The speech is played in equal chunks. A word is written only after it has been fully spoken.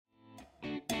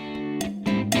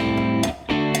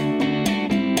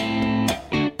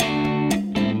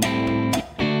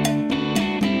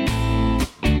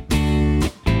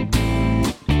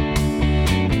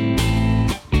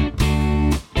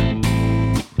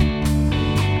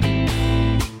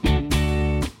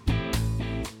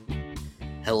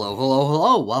Hello, hello,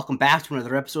 hello. Welcome back to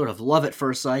another episode of Love at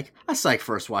First Psych, a Psych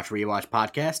First Watch Rewatch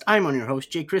podcast. I'm on your host,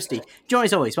 Jake Christie, joined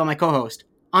as always by my co-host,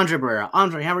 Andre Barrera.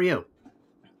 Andre, how are you?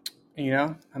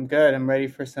 I'm good. I'm ready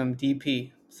for some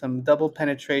DP, some double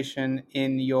penetration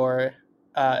in your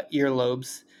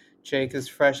earlobes. Jake is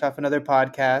fresh off another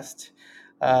podcast,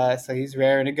 so he's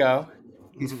raring to go.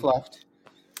 He's fluffed.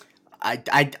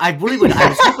 I really would. I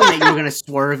was hoping that you were going to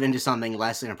swerve into something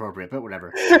less inappropriate, but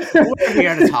whatever. We're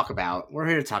here to talk about. We're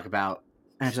here to talk about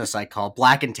a site called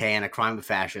Black and Tan: A Crime of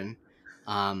Fashion,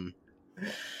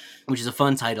 which is a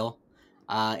fun title.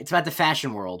 It's about the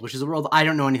fashion world, which is a world I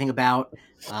don't know anything about.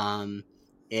 And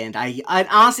I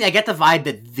honestly, I get the vibe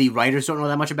that the writers don't know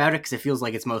that much about it because it feels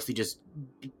like it's mostly just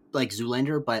like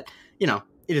Zoolander, but it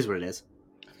is what it is.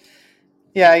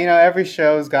 Yeah, every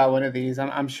show's got one of these.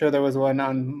 I'm sure there was one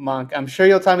on Monk. I'm sure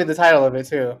you'll tell me the title of it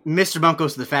too. Mr. Monk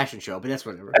Goes to the Fashion Show, but that's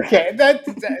whatever. Okay, that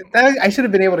I should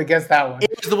have been able to guess that one.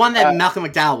 It was the one that Malcolm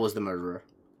McDowell was the murderer.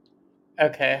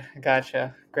 Okay,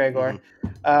 gotcha, Gregor.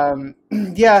 Yeah,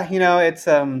 it's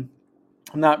I'm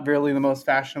not really the most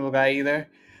fashionable guy either,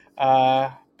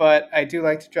 but I do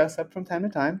like to dress up from time to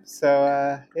time.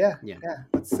 So yeah.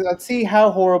 Let's see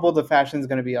how horrible the fashion is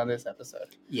going to be on this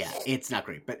episode. Yeah, it's not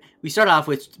great, but we start off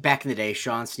with back in the day,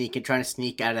 Sean trying to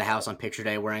sneak out of the house on picture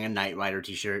day wearing a Knight Rider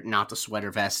t-shirt, not the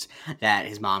sweater vest that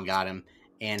his mom got him,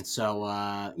 and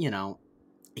so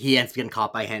he ends up getting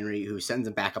caught by Henry, who sends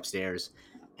him back upstairs.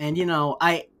 And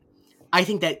I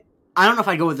think that I don't know if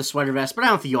I'd go with the sweater vest, but I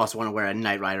don't think you also want to wear a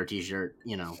Knight Rider t-shirt.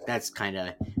 That's kind of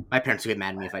my parents would get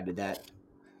mad at me if I did that.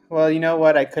 Well, you know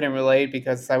what? I couldn't relate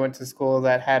because I went to school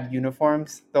that had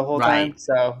uniforms the whole time.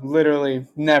 So literally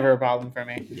never a problem for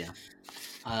me.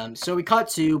 Yeah. So we cut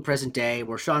to present day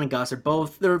where Sean and Gus are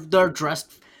both, they're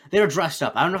dressed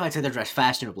up. I don't know if I'd say they're dressed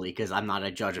fashionably because I'm not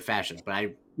a judge of fashion,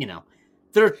 but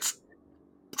they're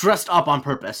dressed up on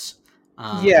purpose.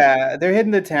 Yeah, they're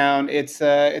heading to town. It's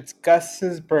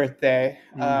Gus's birthday.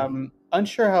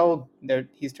 Unsure how old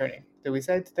he's turning.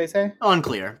 Did they say?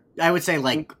 Unclear. I would say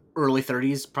like early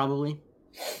 30s, probably.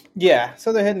 Yeah,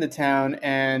 so they're heading to town,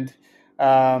 and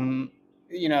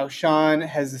Sean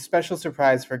has a special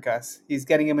surprise for Gus. He's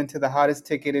getting him into the hottest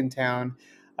ticket in town,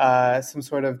 some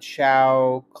sort of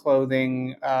chow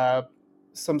clothing,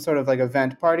 some sort of like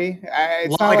event party.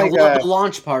 It's not like a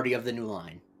launch party of the new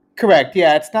line. Correct.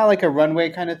 Yeah, it's not like a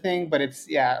runway kind of thing, but it's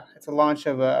a launch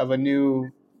of a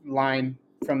new line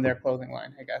from their clothing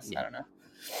line, I guess. Yeah. I don't know.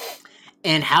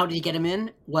 And how did he get him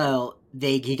in? Well,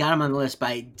 he got him on the list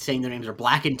by saying their names are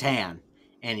Black and Tan.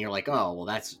 And you're like, oh, well,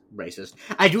 that's racist.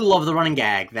 I do love the running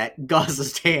gag that Gus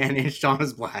is tan and Sean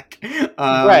is black.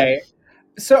 Right.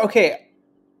 So, okay.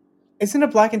 Isn't a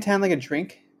Black and Tan like a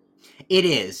drink? It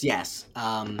is, yes.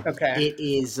 Okay. It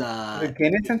is...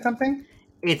 Guinness and something?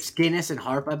 It's Guinness and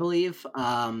Harp, I believe.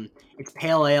 It's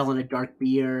pale ale and a dark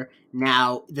beer.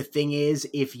 Now, the thing is,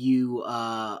 if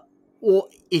you're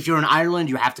in Ireland,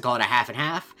 you have to call it a half and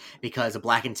half because a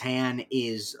Black and Tan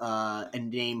is a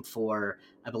name for,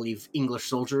 I believe, English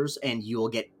soldiers, and you will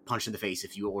get punched in the face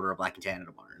if you order a Black and Tan at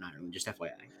a bar in Ireland. Just FYI.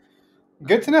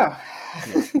 Good to know.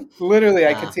 Yeah. Literally,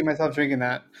 I could see myself drinking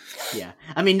that. Yeah.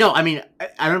 I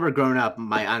remember growing up,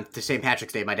 on the St.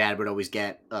 Patrick's Day, my dad would always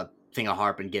get a thing of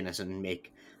Harp and Guinness and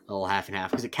make a little half and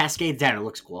half because it cascades down and it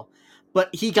looks cool. But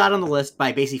he got on the list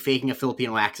by basically faking a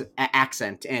Filipino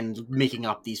accent and making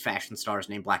up these fashion stars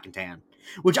named Black and Tan,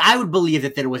 which I would believe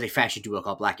that there was a fashion duo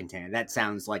called Black and Tan. That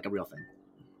sounds like a real thing.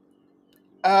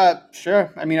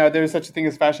 Sure. Are there such a thing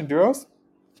as fashion duos?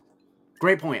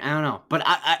 Great point. I don't know, but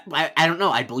I don't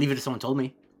know. I believe it if someone told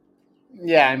me.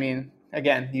 Yeah,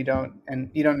 again, you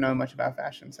don't know much about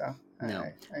fashion, so no.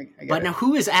 I get but it. Now,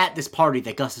 who is at this party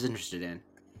that Gus is interested in?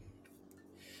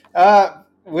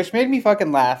 Which made me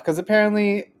fucking laugh because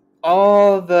apparently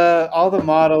all the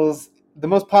models, the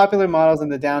most popular models in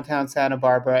the downtown Santa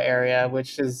Barbara area,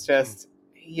 which is just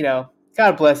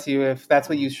God bless you if that's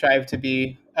what you strive to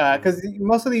be. Because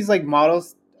most of these like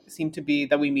models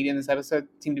that we meet in this episode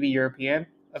seem to be European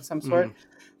of some sort. Mm-hmm.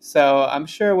 So I'm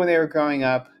sure when they were growing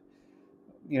up,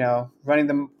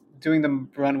 doing the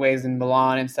runways in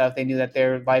Milan and stuff, they knew that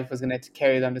their life was going to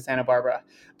carry them to Santa Barbara.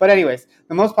 But anyways,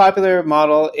 the most popular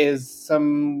model is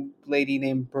some lady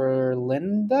named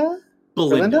Belinda?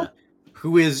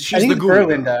 She's the guru.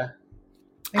 Belinda.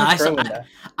 I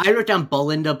wrote down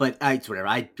Belinda, but it's whatever.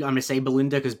 I'm going to say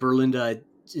Belinda because Belinda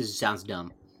sounds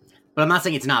dumb. But I'm not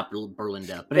saying it's not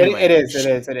Belinda. But anyway. It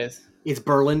is. It's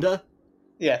Belinda?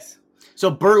 Yes.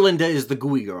 So Belinda is the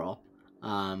gooey girl.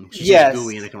 She's yes.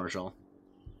 gooey in the commercial.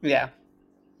 Yeah.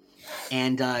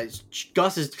 And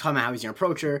Gus is talking about how he's going to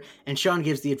approach her, and Sean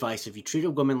gives the advice: if you treat a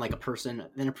woman like a person,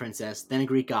 then a princess, then a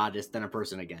Greek goddess, then a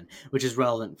person again, which is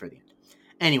relevant for the end.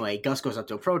 Anyway, Gus goes up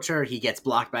to approach her. He gets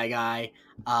blocked by a guy,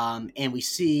 and we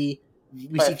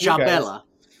By a see few guys. Chabela.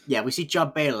 Yeah, we see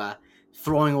Chabela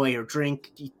throwing away her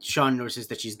drink. Sean notices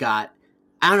that she's got.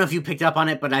 I don't know if you picked up on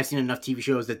it, but I've seen enough TV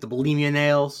shows that the bulimia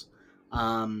nails.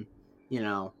 Um, you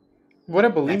know, What are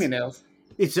bulimia that's nails?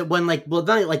 it's when like well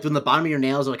not like when the bottom of your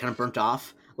nails are like kind of burnt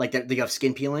off, like that you have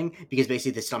skin peeling because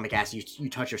basically the stomach acid you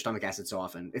touch your stomach acid so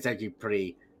often. It's actually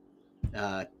pretty.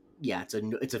 Uh, yeah, it's a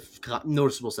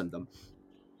noticeable symptom.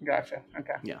 Gotcha.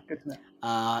 Okay. Yeah. Good to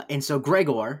know. And so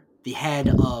Gregor, the head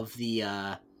of the.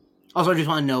 Also, I just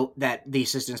want to note that the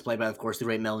assistant is played by, of course, the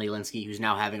great Melanie Linsky, who's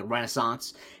now having a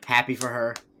renaissance. Happy for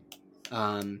her.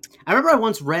 I remember I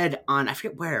once read on I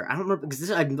forget where I don't remember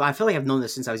because I feel like I've known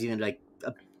this since I was even like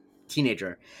a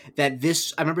teenager that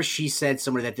this I remember she said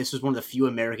somewhere that this was one of the few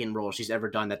American roles she's ever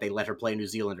done that they let her play a New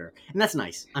Zealander, and that's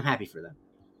nice. I'm happy for them.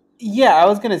 Yeah, I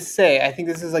was gonna say. I think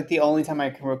this is like the only time I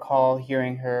can recall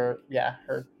hearing her. Yeah,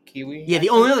 her Kiwi Yeah, the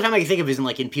only accent. other time I can think of is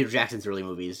in Peter Jackson's early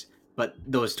movies, but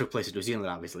those took place in New Zealand,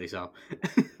 obviously. So,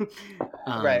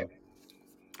 Right. um,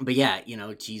 but yeah,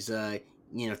 she's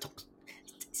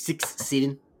six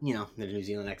seven, the New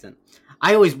Zealand accent.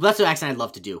 That's the accent I'd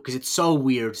love to do because it's so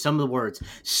weird. Some of the words,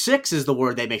 six is the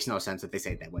word that makes no sense that they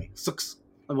say it that way. Six.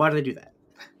 Why do they do that?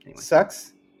 Anyway,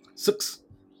 Sucks. six.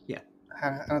 Yeah.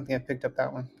 I don't think I picked up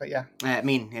that one, but yeah. I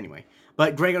mean, anyway.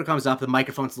 But Gregor comes up, the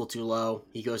microphone's a little too low.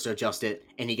 He goes to adjust it,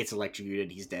 and he gets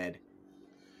electrocuted. He's dead.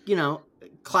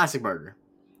 Classic murder.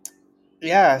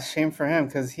 Yeah, shame for him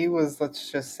because he was,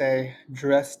 let's just say,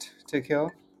 dressed to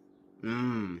kill.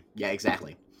 Yeah,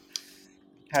 exactly.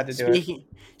 Had to do it.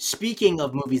 Speaking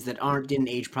of movies that didn't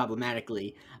age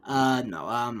problematically,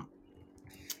 no,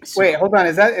 Wait, so hold on.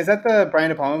 Is that the Brian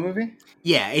De Palma movie?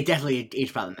 yeah, it definitely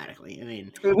aged problematically. I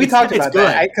mean, We talked it's about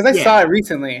that good. because I Yeah, saw it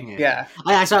recently. yeah. Yeah.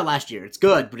 I saw it last year. It's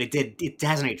good, but it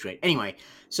hasn't aged great. Anyway,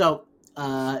 so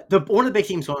the one of the big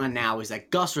themes going on now is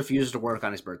that Gus refuses to work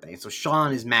on his birthday, and so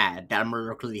Sean is mad that a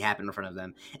murder clearly happened in front of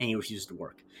them, and he refuses to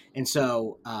work. And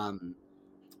so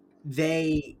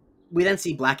they we then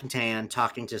see Black and Tan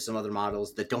talking to some other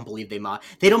models that don't believe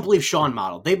they don't believe Sean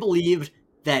modeled. They believed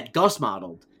that Gus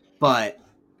modeled, but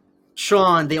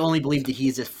Sean they only believe that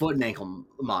he's a foot and ankle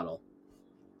model.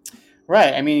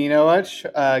 Right. I mean, you know what?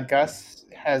 Gus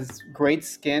has great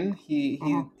skin.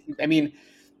 Uh-huh. I mean,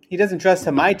 he doesn't dress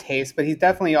to my taste, but he's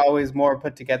definitely always more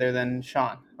put together than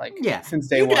Sean. Like Yeah, since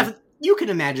day one. you can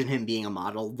imagine him being a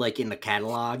model like in the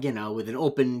catalog, with an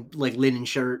open like linen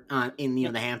shirt in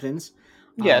the Hamptons.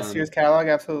 Yes, Um, here's catalog.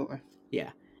 Absolutely. yeah,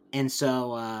 and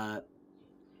so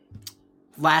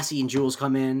Lassie and Jules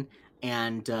come in,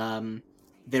 and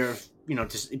they're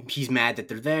just he's mad that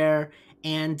they're there,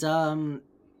 and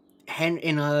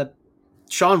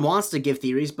Sean wants to give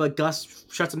theories, but Gus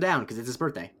shuts him down because it's his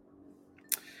birthday.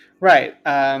 Right.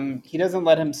 He doesn't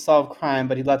let him solve crime,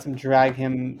 but he lets him drag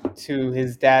him to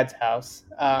his dad's house,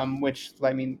 which,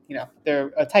 I mean,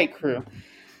 they're a tight crew.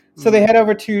 So they Mm-hmm. head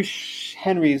over to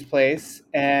Henry's place,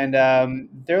 and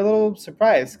they're a little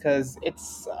surprised because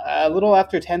it's a little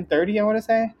after 10:30, I want to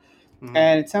say. Mm-hmm.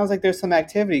 And it sounds like there's some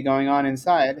activity going on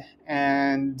inside,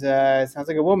 and it sounds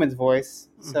like a woman's voice.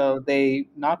 So they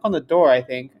knock on the door, I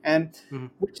think, and Mm-hmm.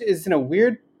 which is in a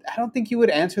weird. I don't think you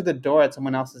would answer the door at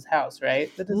someone else's house,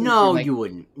 right? That doesn't seem No, like you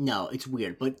wouldn't. No, it's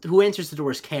weird. But who answers the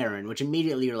door is Karen, which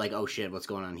immediately you're like, oh shit, what's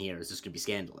going on here? Is this going to be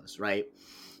scandalous, right?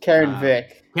 Karen Uh,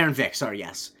 Vick. Karen Vick, sorry,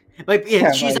 yes. Like, yeah,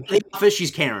 Yeah, she's out like of the office,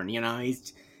 she's Karen,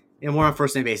 he's, and we're on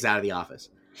first name basis out of the office.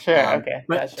 sure, okay,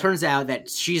 But gotcha. turns out that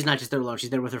she's not just there alone, she's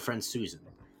there with her friend Susan,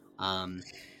 um,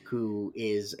 who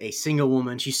is a single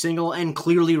woman. She's single and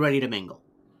clearly ready to mingle.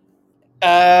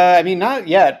 I mean, not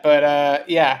yet, but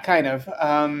yeah, kind of.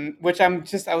 Which I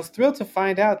was thrilled to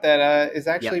find out that is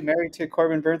actually Yep. married to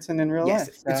Corbin Burnson in real Yes,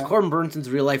 life. it's So Corbin Burnton's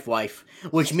real life wife,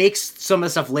 which makes some of the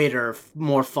stuff later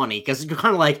more funny because you're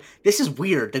kind of like, this is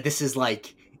weird that this is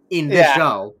like in this yeah,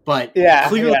 show, but yeah,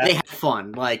 clearly yeah. they have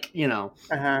fun.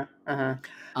 Uh huh. Uh huh.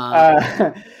 Um,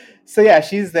 Uh, so yeah,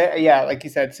 she's there. Yeah, like you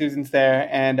said, Susan's there,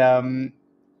 and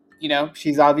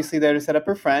she's obviously there to set up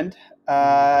her friend.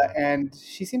 mhm, And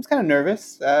she seems kind of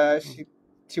nervous.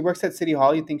 She works at City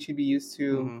Hall. You'd think she'd be used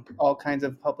to mhm. all kinds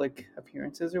of public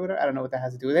appearances or whatever. I don't know what that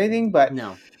has to do with anything, but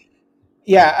No,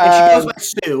 and she yeah. goes by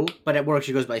Sue, but at work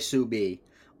she goes by Sue B,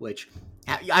 which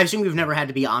I assume you've never had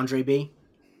to be Andre B.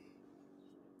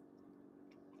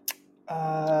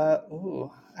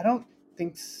 Ooh, I don't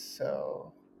think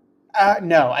so.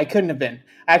 No, I couldn't have been.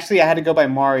 Actually, I had to go by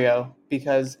Mario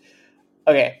because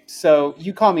okay, so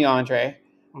you call me Andre.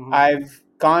 Mhm, I've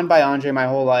gone by Andre my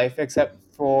whole life, except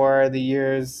for the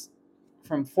years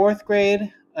from fourth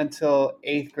grade until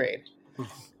eighth grade.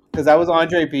 Because I was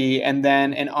Andre B, and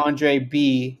then an Andre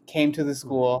B came to the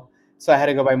school, so I had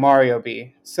to go by Mario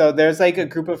B. So there's like a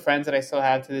group of friends that I still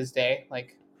have to this day,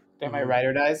 like they're my ride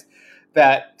or dies,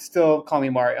 that still call me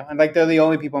Mario, and like they're the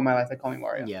only people in my life that call me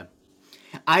Mario. Yeah.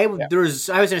 I Yeah. was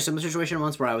in a similar situation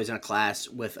once where I was in a class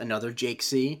with another Jake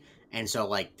C, and so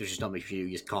like there's just nobody for you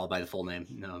just call by the full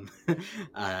name.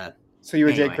 So you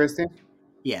were Jake Anyway, Christie?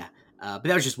 yeah. But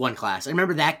that was just one class. I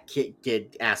remember that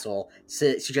kid asshole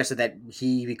suggested that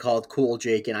he be called Cool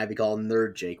Jake and I be called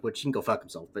Nerd Jake, which he can go fuck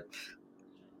himself. But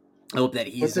I hope that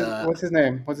he's. What's his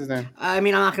name? What's his name? I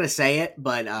mean, I'm not gonna say it,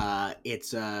 but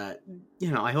it's I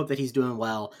hope that he's doing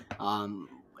well.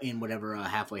 In whatever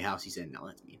halfway house he's in. No,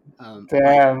 that's mean.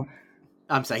 Damn.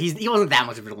 I'm sorry, he wasn't that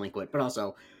much of a delinquent, but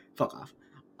also, fuck off.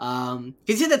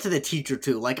 He said that to the teacher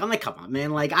too. Like, I'm like, come on, man.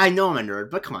 Like, I know I'm a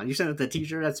nerd, but come on, you said it to the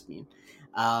teacher. That's mean.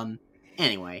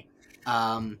 Anyway,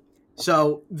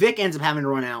 so Vic ends up having to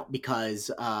run out because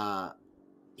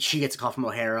she gets a call from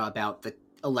O'Hara about the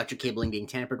electric cabling being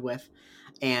tampered with,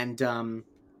 and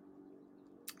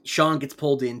Sean gets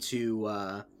pulled into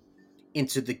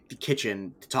the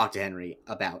kitchen to talk to Henry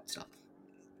about stuff.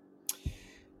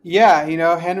 Yeah,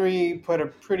 Henry put a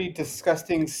pretty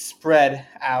disgusting spread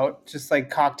out, just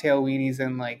like cocktail weenies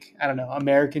and like, I don't know,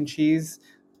 American cheese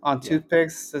on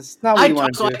toothpicks. That's not what you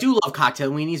want to do. I do love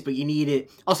cocktail weenies, but you need it.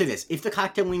 I'll say this: if the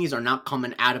cocktail weenies are not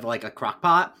coming out of like a crock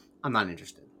pot, I'm not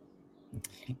interested.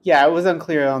 Yeah, I was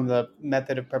unclear on the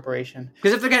method of preparation.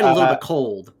 Because if they're getting a little bit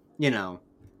cold,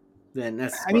 then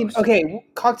that's. I mean, okay,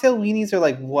 cocktail weenies are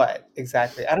like what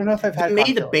exactly? I don't know if I've had.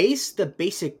 Maybe the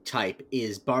basic type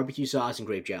is barbecue sauce and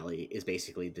grape jelly is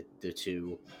basically the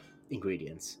two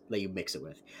ingredients that you mix it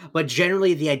with. But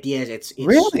generally, the idea is it's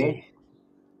really,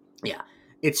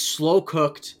 it's slow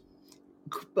cooked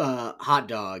hot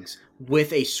dogs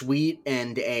with a sweet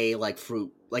and a like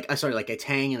fruit, like a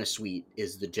tang and a sweet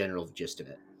is the general gist of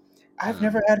it. I've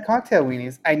never had cocktail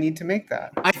weenies. I need to make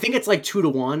that. I think it's like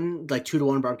 2-to-1, like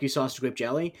 2-to-1 barbecue sauce to grape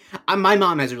jelly. My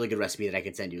mom has a really good recipe that I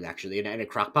could send you actually in a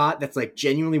crock pot. That's like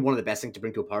genuinely one of the best things to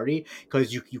bring to a party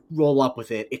because you roll up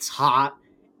with it. It's hot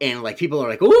and like people are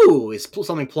like, ooh, is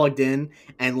something plugged in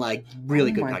and like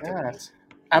really good cocktail weenies.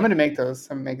 I'm gonna make those.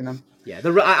 I'm making them. Yeah,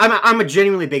 I'm a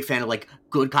genuinely big fan of like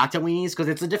good cocktail weenies because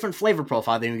it's a different flavor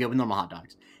profile than you get with normal hot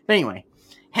dogs. But anyway,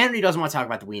 Henry doesn't want to talk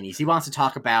about the weenies. He wants to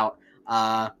talk about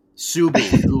Subi,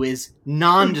 who is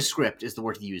nondescript is the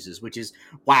word he uses, which is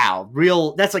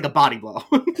that's like a body blow.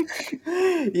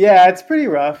 Yeah, it's pretty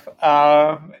rough.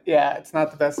 Yeah, it's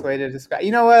not the best way to describe.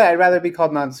 You know what? I'd rather be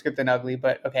called nondescript than ugly,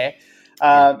 but okay.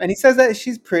 And he says that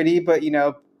she's pretty, but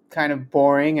kind of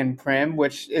boring and prim,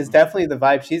 which is definitely the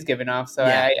vibe she's giving off. So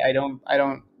yeah. I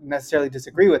don't necessarily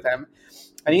disagree with him.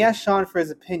 And he asked Sean for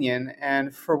his opinion,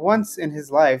 and for once in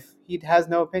his life, he has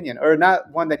no opinion, or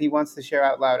not one that he wants to share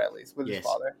out loud, at least, with his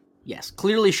father. Yes,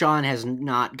 clearly Sean has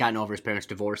not gotten over his parents'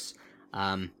 divorce.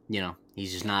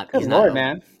 He's just not. Good Lord,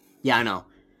 man. Yeah, I know.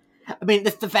 I mean,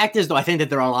 the fact is, though, I think that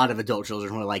there are a lot of adult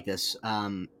children who are like this.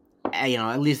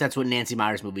 At least that's what Nancy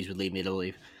Meyers movies would lead me to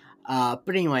believe. But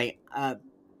anyway,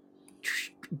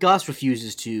 Gus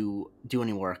refuses to do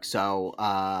any work, so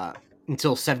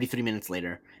until 73 minutes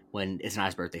later, when it's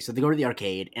Anna's birthday. So they go to the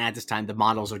arcade, and at this time, the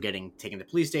models are getting taken to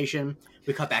the police station.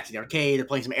 We cut back to the arcade. They're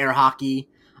playing some air hockey.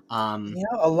 A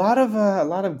lot of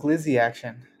glizzy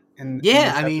action.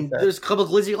 There's a couple of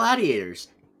glizzy gladiators.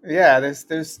 Yeah,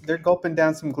 they're gulping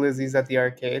down some glizzies at the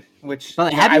arcade, which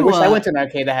I wish I went to an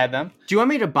arcade that had them. Do you want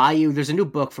me to buy you? There's a new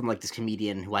book from like this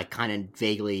comedian who I kind of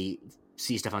vaguely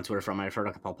see stuff on Twitter from. I've heard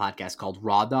a couple of podcasts called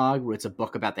Raw Dog, where it's a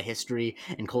book about the history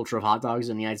and culture of hot dogs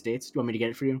in the United States. Do you want me to get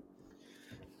it for you?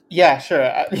 Yeah, sure.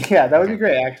 Yeah, that would be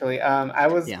great. Actually, I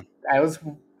was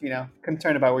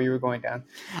concerned about where you were going down.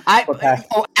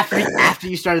 After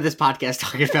you started this podcast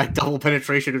talking about double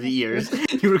penetration of the ears,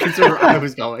 you were concerned where I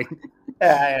was going.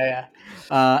 Yeah.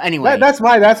 Anyway, that's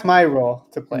my role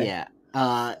to play. Yeah.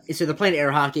 So they're playing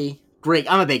air hockey. Great.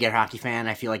 I'm a big air hockey fan.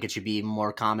 I feel like it should be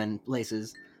more common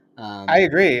places. I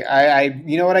agree. I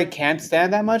you know what I can't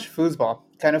stand that much? Foosball.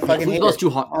 Kind of fucking hate it. Foosball's too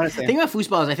hard. Honestly. The thing about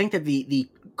foosball is I think that the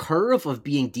curve of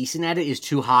being decent at it is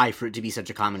too high for it to be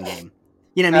such a common game.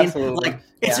 You know what I mean? Absolutely. Like,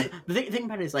 the thing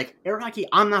about it is, like, air hockey,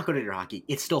 I'm not good at air hockey.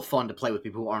 It's still fun to play with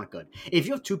people who aren't good. If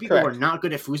you have two people who are not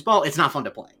good at foosball, it's not fun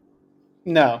to play.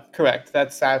 No, correct.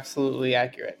 That's absolutely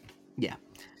accurate. Yeah.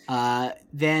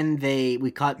 Then we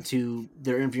cut to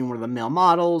they're interviewing one of the male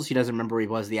models. He doesn't remember where he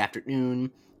was the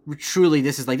afternoon. Truly,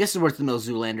 this is where it's the middle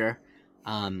Zoolander.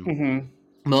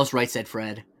 Most right, said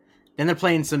Fred. Then they're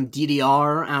playing some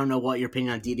DDR. I don't know what your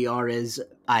opinion on DDR is.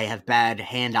 I have bad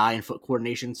hand, eye, and foot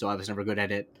coordination, so I was never good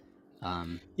at it.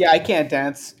 Yeah, I can't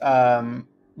dance,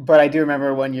 but I do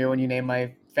remember one year when you named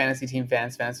my fantasy team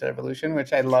Vance Vance Revolution,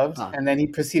 which I loved, uh, and then he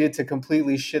proceeded to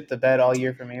completely shit the bed all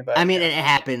year for me. I But mean, it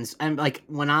happens. I'm like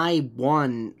when I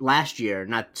won last year,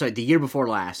 not sorry, the year before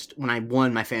last, when I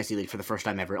won my fantasy league for the first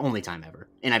time ever, only time ever,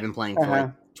 and I've been playing for like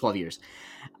uh-huh. 12 years.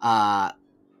 Uh,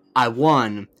 I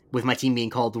won with my team being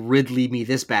called Ridley Me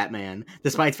This Batman,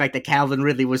 despite the fact that Calvin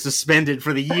Ridley was suspended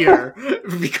for the year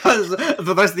because for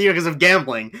the rest of the year because of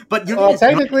gambling. But you know, Well, I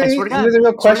technically, swear to he God, was a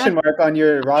real swear to question God, mark on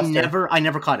your roster. I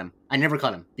never cut him. I never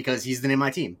cut him because he's the name of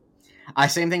my team. I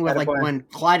same thing with That a like boy. when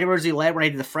Clyde Edwards-Helaire, when I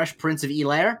did the Fresh Prince of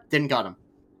Elaire, didn't cut him.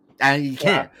 You Wow.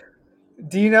 can't.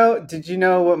 Do you know? Did you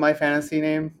know what my fantasy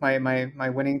name, my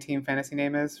winning team fantasy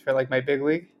name is for like my big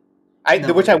league? No,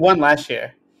 what Which is I it? won last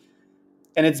year,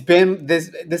 and it's been this.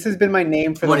 This has been my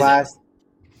name for the What is it? last,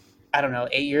 I don't know,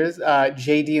 8 years.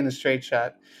 JD in the straight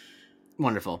shot.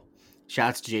 Wonderful.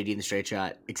 Shouts to JD in the straight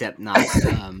shot, except not.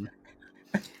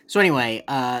 So anyway,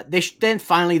 then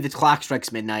finally the clock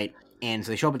strikes midnight, and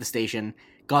so they show up at the station.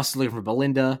 Gus is looking for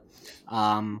Belinda,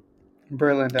 um,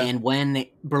 Berlinda. and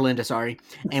Berlinda, sorry,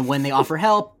 and when they offer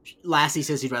help, Lassie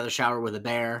says he'd rather shower with a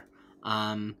bear,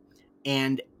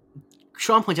 and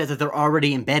Sean points out that they're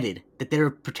already embedded, that they're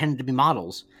pretending to be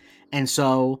models, and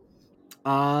so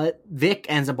Vic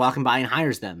ends up walking by and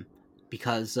hires them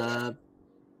because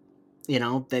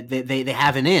they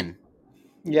have an in.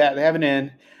 Yeah, they have an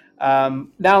in.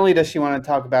 Not only does she want to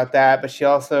talk about that, but she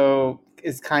also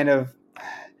is kind of,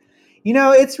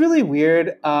 it's really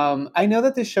weird. I know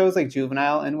that this show is like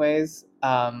juvenile in ways,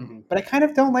 Mm-hmm. but I kind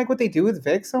of don't like what they do with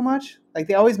Vic so much. Like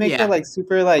they always make her Yeah, like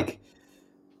super like,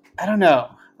 I don't know,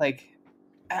 like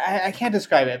I can't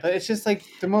describe it, but it's just like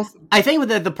the most. I think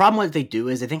the problem what they do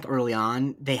is I think early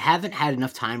on they haven't had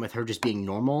enough time with her just being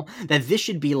normal. That this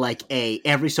should be like a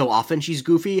every so often she's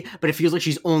goofy, but it feels like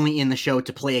she's only in the show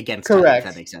to play against type, if that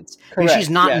Correct. makes sense. Because she's Correct.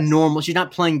 not Yes. normal. She's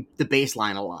not playing the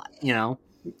baseline a lot. You know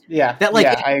Yeah. that like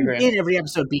Yeah. if I she's agree. in every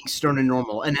episode being stern and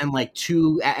normal, and then like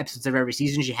two episodes of every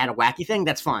season she had a wacky thing.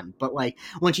 That's fun. But like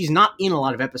when she's not in a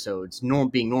lot of episodes,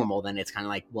 being normal, then it's kind of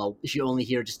like, well, is she only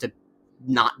here just to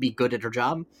not be good at her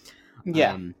job?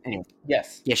 Yeah. Anyway,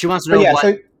 Yes. yeah, she wants to But know yeah. what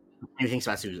So he thinks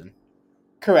about Susan.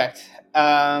 correct.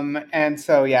 And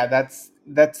so yeah,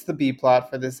 that's the B plot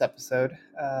for this episode.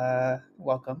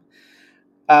 Welcome.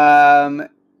 Um,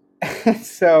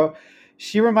 so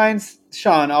she reminds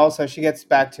Sean also. She gets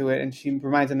back to it, and she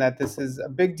reminds him that this is a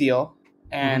big deal,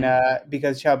 and Mm-hmm.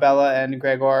 because Bella and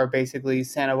Gregor are basically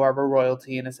Santa Barbara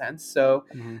royalty in a sense, so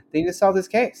Mm-hmm. they need to solve this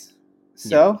case. Yeah.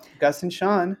 So Gus and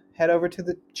Sean head over to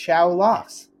the Chow Yes.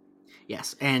 Lofts.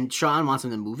 Yes. And Sean wants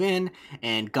him to move in,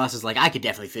 and Gus is like, I could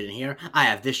definitely fit in here. I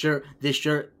have this shirt, this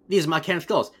shirt. These are my Kenneth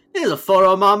Skulls. This is a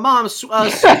photo of my mom's. What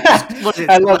is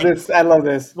I it? love Like, this. I love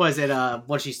this. what is it?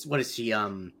 What is she?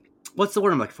 What's the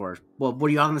word I'm looking for? Well, what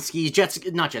are you on the skis?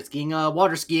 Not jet skiing.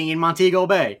 Water skiing in Montego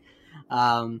Bay.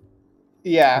 Um,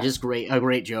 Yeah. just great, a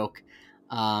great joke.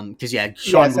 Because yeah, Yeah.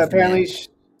 Sean So moved him apparently, in.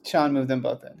 Sean moved them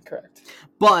both in. Correct.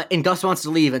 And Gus wants to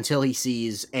leave until he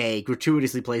sees a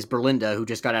gratuitously placed Berlinda who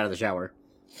just got out of the shower.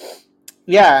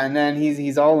 Yeah, and then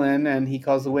he's all in, and he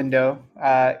calls the window.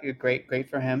 Great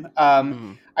for him.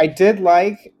 Mm. I did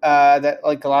like that.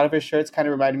 Like a lot of his shirts kind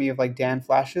of reminded me of like Dan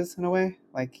Flashes in a way.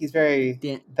 Like he's very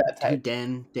Dan, that who? type.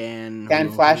 Dan, Dan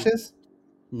who? Flashes.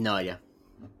 No idea.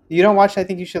 You don't watch I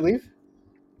Think You Should Leave?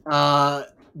 Uh,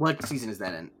 what season is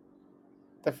that in?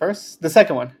 The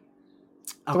second one,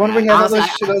 the Okay, one where he has all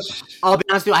honestly, those. I'll be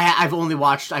honest with you.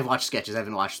 I've watched sketches. I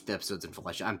haven't watched the episodes in full.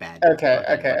 I'm bad. Okay, I'm bad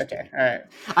at okay, watching okay. TV. All right,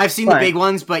 I've seen the fine. big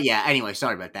ones, but yeah. Anyway,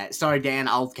 sorry about that. Sorry, Dan.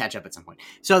 I'll catch up at some point.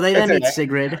 So they It's then meet okay.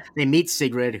 Sigrid. They meet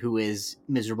Sigrid, who is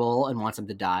miserable and wants him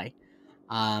to die.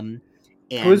 Um,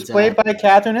 Who's and played by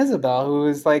Catherine Isabel, who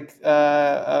is like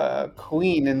a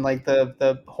queen in like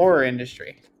the horror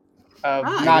industry of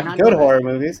I did not not know good that. horror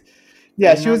movies. I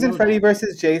Yeah, did she not was in know Freddy that.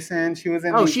 versus Jason. She was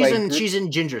in Oh, these like group. she's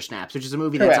in Ginger Snaps, which is a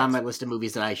movie that's on my Correct. list of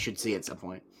movies that I should see at some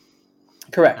point.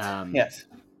 Correct. Um, Yes.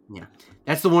 yeah,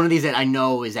 that's the one of these that I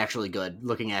know is actually good.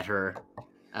 Looking at her,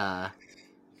 uh,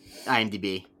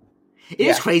 IMDb, it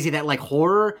is Yeah. crazy that like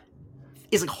horror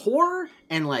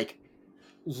and like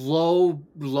low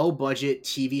budget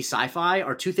TV sci-fi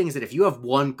are two things that if you have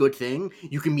one good thing,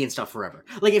 you can be in stuff forever.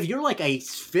 Like if you're like a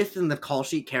fifth in the call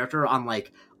sheet character on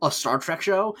like a Star Trek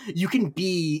show, you can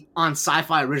be on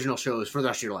sci-fi original shows for the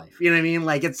rest of your life. You know what I mean?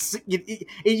 Like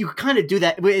you kind of do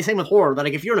that. Same with horror. That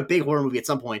like if you're in a big horror movie at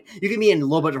some point, you can be in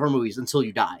low budget horror movies until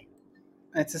you die.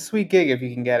 It's a sweet gig if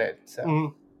you can get it. So,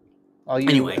 Mm-hmm. all you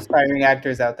Anyway, aspiring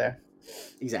actors out there.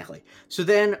 Exactly. So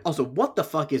then, also, what the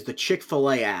fuck is the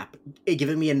Chick-fil-A app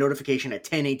giving me a notification at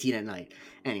 10:18 at night?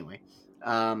 Anyway,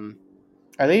 um,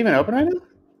 Are they even open right now?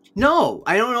 no,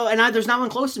 I don't know, and there's not one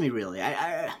close to me really.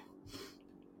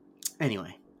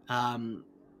 Anyway, um,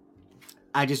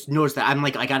 I just noticed that I'm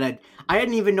like, I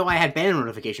didn't even know I had banner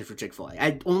notification for Chick-fil-A.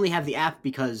 I only have the app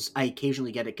because I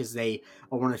occasionally get it because they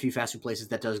are one of the few fast food places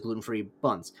that does gluten-free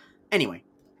buns. Anyway,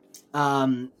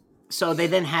 um, so they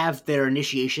then have their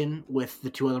initiation with the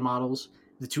two other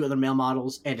male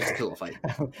models, and it's a pillow fight.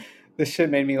 This shit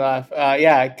made me laugh.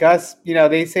 Yeah, Gus,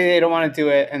 they say they don't want to do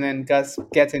it, and then Gus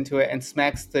gets into it and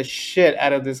smacks the shit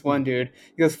out of this one dude.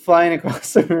 He goes flying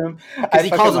across the room. Because I he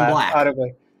fucking calls him laughed black.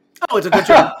 audibly. Oh, it's a good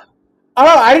joke. Oh,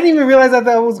 I didn't even realize that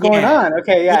was going Yeah. on.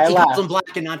 Okay, yeah, I He calls him laughed.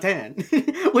 black and not tan.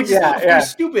 Which is, Yeah, of yeah. course,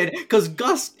 stupid, because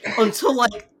Gus, until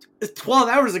like 12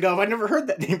 hours ago, I never heard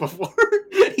that name before.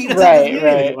 He doesn't just Right, mean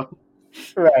anything right,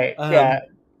 to him. right. Yeah.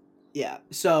 Yeah.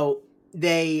 So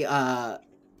they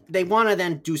want to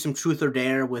then do some truth or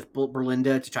dare with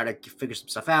Berlinda to try to figure some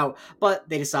stuff out, but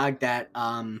they decide that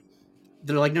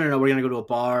they're like, no, we're gonna go to a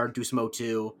bar, do some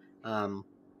O2. What And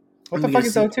the we're fuck gonna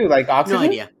is see. O2? Like No oxygen?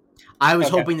 idea. I was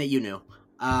Okay. hoping that you knew.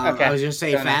 I Okay. was gonna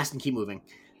say Don't know. fast and keep moving.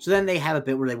 So then they have a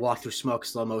bit where they walk through smoke,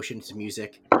 slow motion to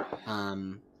music,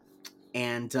 um,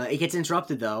 and it gets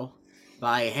interrupted though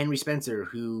by Henry Spencer,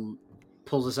 who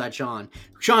pulls aside Sean.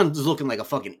 Sean's looking like a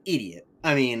fucking idiot.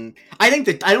 I mean, I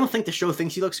don't think the show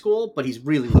thinks he looks cool, but he's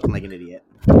really looking like an idiot.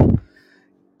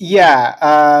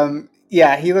 Yeah.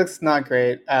 Yeah, he looks not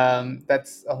great.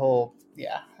 That's a whole,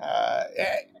 yeah. I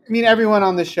mean, everyone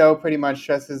on the show pretty much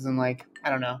dresses in, like, I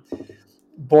don't know,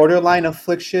 borderline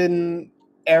affliction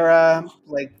era,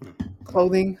 like,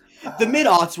 clothing. The mid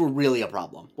aughts were really a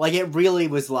problem. Like it really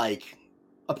was like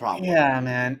a problem. Yeah,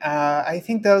 man. I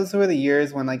think those were the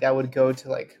years when, like, I would go to,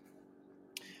 like,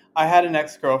 I had an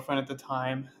ex girlfriend at the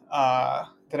time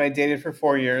that I dated for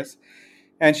 4 years,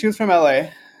 and she was from LA.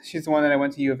 She's the one that I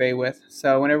went to U of A with.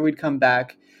 So whenever we'd come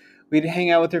back, we'd hang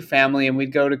out with her family, and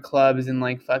we'd go to clubs in,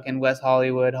 like, fucking West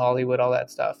Hollywood, all that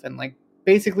stuff. And, like,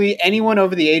 basically anyone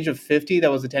over the age of 50 that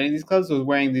was attending these clubs was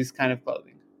wearing these kind of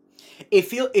clothing. It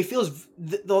feels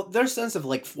their sense of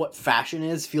like what fashion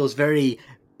is feels very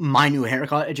my new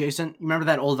haircut adjacent. You remember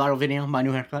that old viral video, my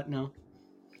new haircut? No.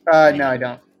 No, Anyway, I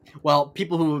don't. well,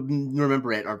 people who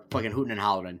remember it are fucking hooting and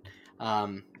hollering.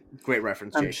 Great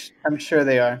reference, Jake. I'm sure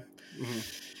they are.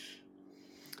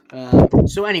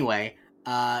 So anyway,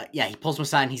 yeah, he pulls him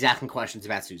aside and he's asking questions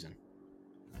about Susan.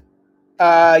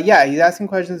 Yeah, he's asking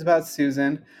questions about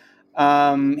Susan.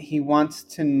 He wants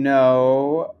to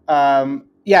know.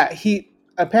 Yeah,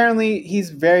 he's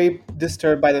very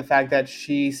disturbed by the fact that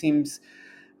she seems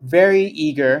very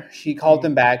eager. She called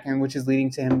him back, and which is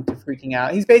leading to him to freaking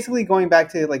out. He's basically going back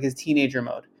to, like, his teenager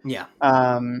mode. Yeah.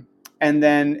 And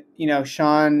then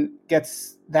Sean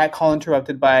gets that call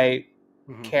interrupted by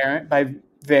by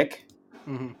Vic.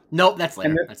 Nope, that's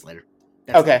later. That's later.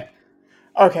 Okay. Later.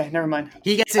 Okay, never mind.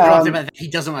 He gets interrupted by that. He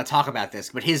doesn't want to talk about this,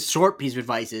 but his short piece of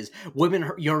advice is women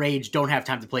your age don't have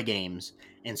time to play games,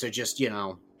 and so just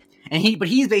and he's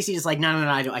basically just like no,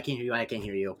 I can't hear you, I can't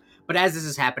hear you. But as this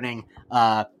is happening,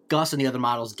 Gus and the other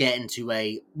models get into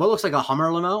what looks like a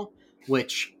Hummer limo,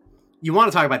 which you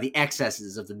want to talk about the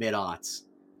excesses of the mid-aughts.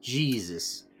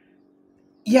 Jesus.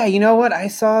 Yeah, you know what? I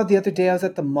saw the other day, I was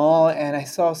at the mall and I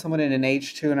saw someone in an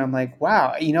H2 and I'm like,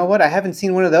 wow, you know what? I haven't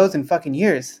seen one of those in fucking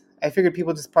years. I figured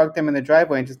people just park them in the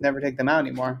driveway and just never take them out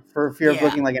anymore for fear of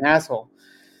looking like an asshole.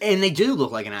 And they do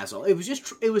look like an asshole. It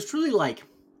was truly like,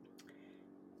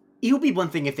 it would be one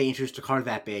thing if they introduced a car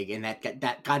that big and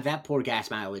that got that poor gas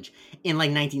mileage in like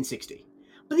 1960.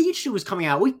 But the H2 was coming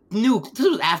out. We knew this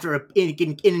was after an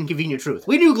inconvenient truth.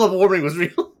 We knew global warming was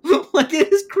real. Like,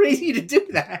 it is crazy to do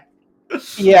that.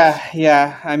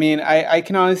 Yeah. I mean, I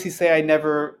can honestly say I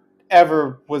never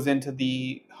ever was into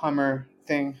the Hummer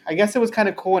thing. I guess it was kind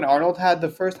of cool when Arnold had the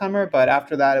first Hummer, but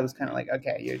after that it was kind of like,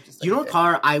 okay, you're just like, what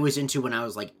car I was into when I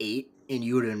was like 8, and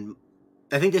you would.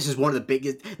 I think this is one of the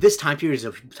biggest. This time period is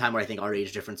a time where I think our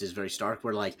age difference is very stark.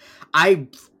 Where like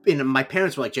my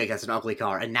parents were like, Jake, that's an ugly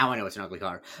car, and now I know it's an ugly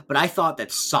car. But I thought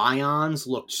that Scions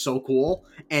looked so cool,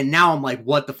 and now I'm like,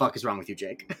 what the fuck is wrong with you,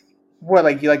 Jake? What,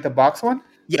 like, you like the box one?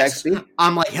 Yes.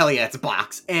 I'm like, hell yeah, it's a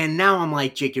box. And now I'm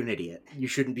like, Jake, you're an idiot. You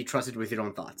shouldn't be trusted with your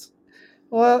own thoughts.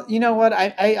 Well, you know what?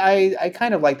 I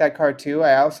kind of like that car too.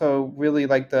 I also really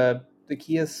like the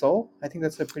Kia Soul. I think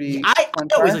that's a pretty I fun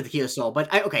always car. like the Kia Soul, but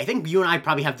I think you and I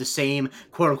probably have the same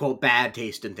quote unquote bad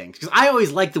taste in things, because I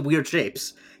always like the weird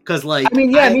shapes. Because like, I mean,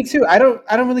 yeah, me too. I don't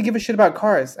really give a shit about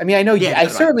cars. I mean, I know I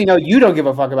certainly know you don't give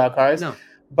a fuck about cars. No.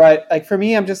 But like for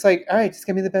me, I'm just like, all right, just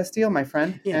give me the best deal, my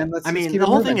friend, Yeah, and let's I just mean, keep the it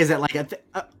whole thing moving. is that like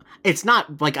it's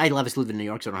not like I obviously live in New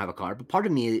York, so I don't have a car. But part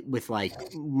of me with like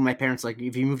my parents, like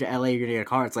if you move to LA, you're gonna get a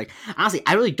car. It's like honestly,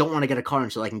 I really don't want to get a car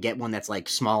until I can get one that's like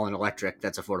small and electric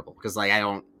that's affordable because like I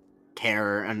don't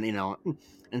care and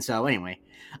and so anyway,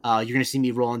 you're gonna see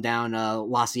me rolling down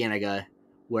La Cienega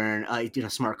wearing a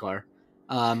smart car.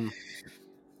 Um,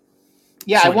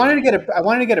 Yeah, so anyway, I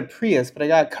wanted to get a Prius, but I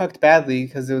got cucked badly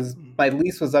because it was my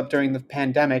lease was up during the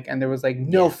pandemic and there was like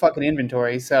no yeah, fucking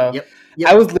inventory. So yep, I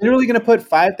yep. was literally gonna put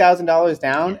 $5,000 Yeah.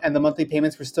 down and the monthly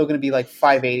payments were still gonna be like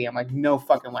 580. I'm like, no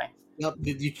fucking way. Yep,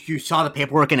 you saw the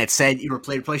paperwork and it said you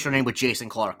replaced your name with Jason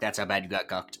Clark. That's how bad you got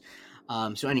cucked.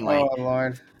 So Oh anyway,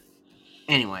 Lord.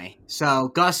 so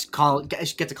gets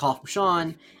a call from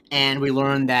Sean, and we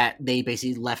learn that they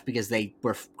basically left because they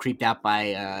were creeped out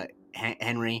by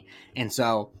Henry, and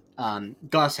so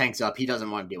Gus hangs up. He doesn't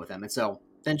want to deal with them, and so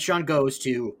then Sean goes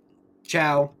to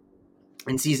Chow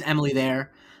and sees Emily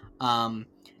there, um,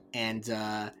 and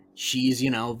she's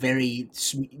very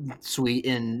sweet,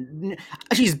 and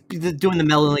she's doing the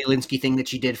Melanie Linsky thing that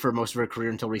she did for most of her career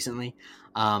until recently,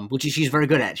 which she's very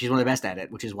good at. She's one of the best at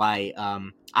it, which is why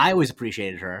I always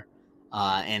appreciated her,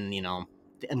 and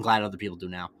I'm glad other people do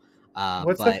now.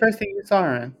 What's the But first thing you saw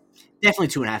her in? definitely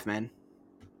Two and a Half Men.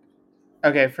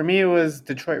 Okay, for me it was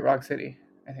Detroit Rock City,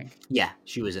 I think. Yeah,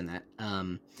 she was in that.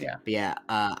 Yeah. But yeah,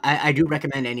 I do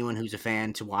recommend anyone who's a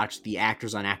fan to watch the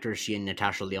Actors on Actors she and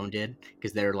Natasha Lyonne did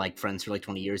because they're like friends for like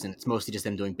 20 years and it's mostly just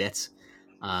them doing bits.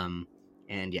 Um,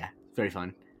 and yeah, very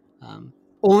fun.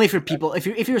 Only for people if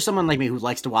you're someone like me who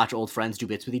likes to watch old friends do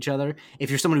bits with each other. If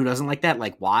you're someone who doesn't like that,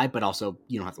 like why? But also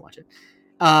you don't have to watch it.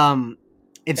 Um,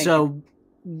 and Thank you. so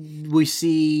we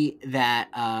see that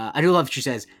I do love she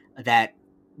says that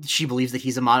she believes that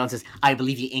he's a model and says, I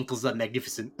believe your ankles are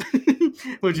magnificent,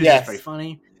 which is just very Yes.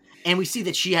 funny. And we see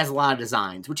that she has a lot of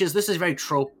designs, which is this is a very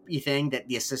tropey thing that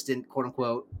the assistant, quote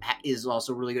unquote, is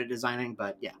also really good at designing.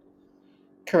 But yeah,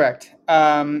 Correct.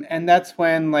 And that's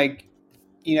when like,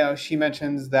 she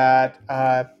mentions that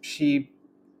she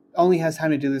only has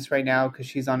time to do this right now because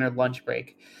she's on her lunch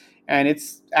break, and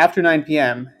it's after 9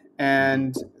 p.m.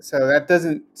 And mm-hmm. so that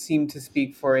doesn't seem to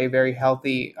speak for a very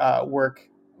healthy work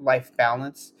life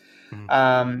balance.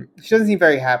 Mm-hmm. She doesn't seem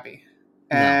very happy,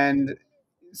 No, and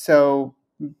so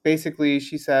basically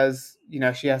she says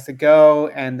she has to go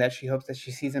and that she hopes that she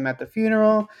sees him at the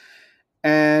funeral,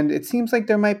 and it seems like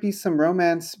there might be some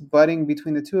romance budding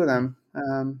between the two of them.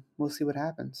 We'll see what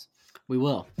happens. we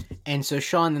will. And so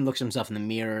Sean then looks at himself in the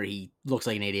mirror. He looks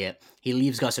like an idiot. He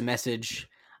leaves Gus a message.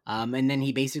 And then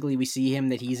he basically we see him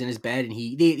that he's in his bed and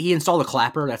he installed a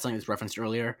clapper. That's something that's referenced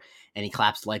earlier, and he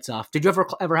claps the lights off. Did you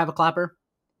ever have a clapper?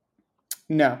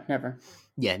 No, never.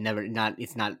 Yeah, never. Not.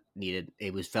 It's not needed.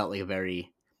 It was felt like a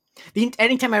very.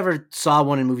 Anytime I ever saw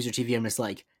one in movies or TV, I'm just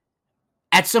like,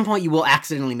 at some point you will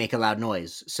accidentally make a loud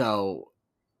noise. So,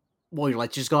 well, your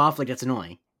lights just go off. Like that's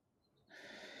annoying.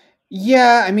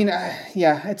 Yeah, I mean,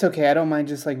 yeah, it's okay. I don't mind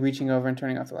just like reaching over and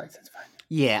turning off the lights. It's fine.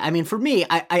 Yeah, I mean, for me,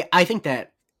 I think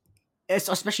that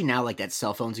especially now, like that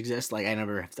cell phones exist. Like I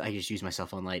never, I just use my cell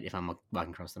phone light if I'm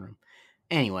walking across the room.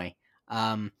 Anyway,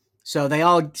 so they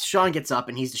all Sean gets up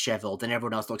and he's disheveled, and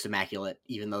everyone else looks immaculate,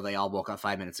 even though they all woke up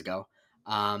 5 minutes ago.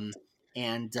 Um,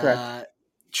 and Correct.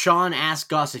 Sean asked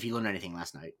Gus if he learned anything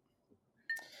last night.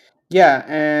 Yeah,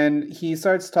 and he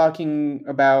starts talking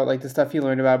about like the stuff he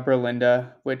learned about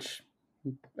Berlinda, which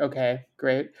okay,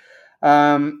 great.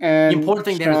 The And important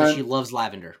thing there is that she Sean, loves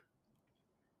lavender.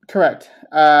 correct.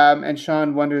 And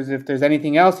Sean wonders if there's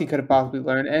anything else he could have possibly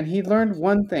learned, and he learned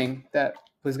one thing that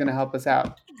was going to help us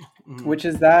out, Mm-hmm. which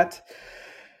is that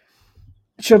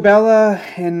Chobella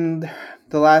in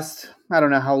the last I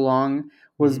don't know how long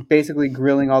was Mm-hmm. basically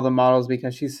grilling all the models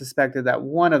because she suspected that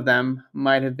one of them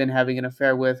might have been having an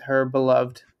affair with her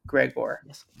beloved Gregor.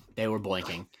 Yes, they were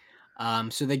blanking.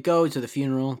 So they go to the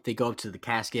funeral. They go up to the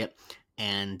casket,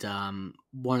 and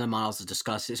one of the models is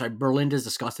disgusted. Sorry, Berlinda's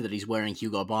disgusted that he's wearing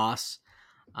Hugo Boss.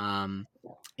 Um,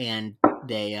 and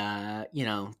they,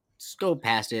 just go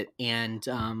past it. And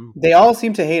They all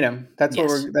seem to hate him.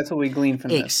 yes, That's what we glean from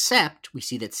this. except we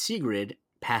see that Sigrid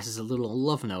passes a little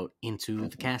love note into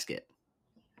the casket.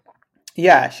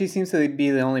 Yeah, she seems to be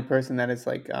the only person that is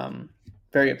like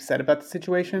very upset about the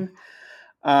situation.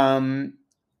 Um,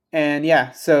 and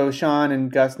yeah, so Sean and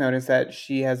Gus notice that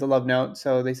she has a love note,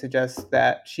 so they suggest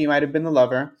that she might have been the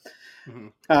lover.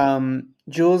 Mm-hmm.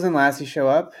 Jules and Lassie show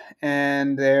up,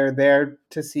 and they're there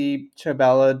to see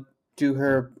Chabella do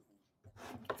her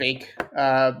fake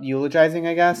eulogizing,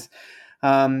 I guess.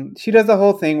 She does the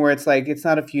whole thing where it's like it's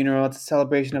not a funeral, it's a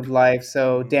celebration of life.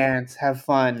 So Mhm. dance, have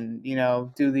fun,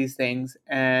 do these things.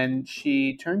 And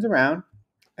she turns around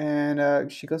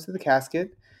and she goes to the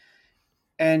casket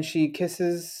and she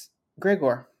kisses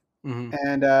Gregor, Mhm.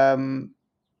 and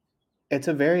it's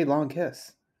a very long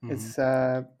kiss. Mhm. It's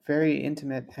very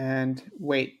intimate. And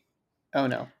wait, oh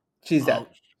no, she's dead.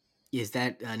 Oh, is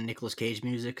that Nicolas Cage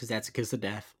music? Because that's a kiss of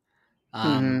death.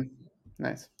 Um, Mm-hmm.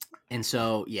 Nice. and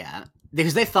so yeah,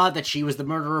 because they thought that she was the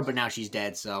murderer, but now she's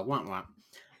dead. So womp womp.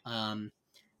 Um,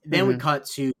 then we Mm-hmm. cut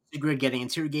to Sigrid getting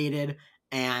interrogated,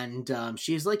 and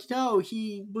she's like, "No,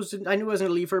 he was. I knew I was going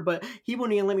to leave her, but he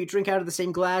wouldn't even let me drink out of the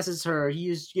same glass as her.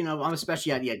 He's, I'm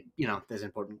especially yeah, there's an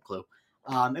important clue.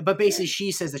 But basically,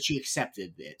 she says that she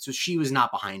accepted it, so she was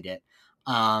not behind it.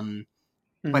 But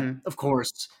Mm-hmm. of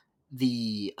course,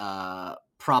 the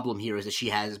problem here is that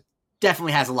she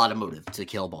definitely has a lot of motive to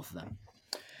kill both of them.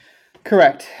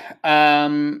 Correct.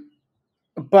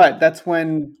 But that's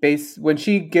when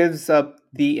she gives up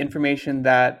the information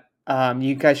that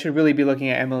you guys should really be looking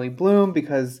at Emily Bloom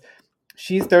because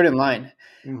she's third in line.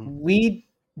 Mm-hmm. We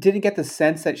didn't get the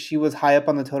sense that she was high up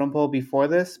on the totem pole before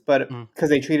this, but because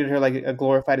they treated her like a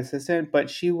glorified assistant, but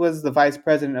she was the vice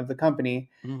president of the company.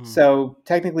 Mm-hmm. So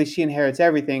technically she inherits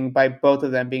everything by both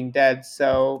of them being dead.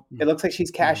 So it looks like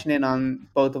she's Mm-hmm. cashing in on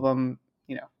both of them,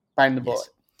 biting the bullet.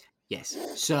 Yes.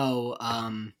 Yes. So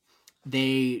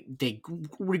they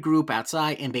regroup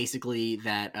outside, and basically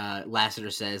that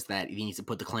Lassiter says that he needs to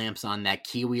put the clamps on that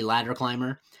Kiwi ladder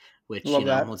climber, which Love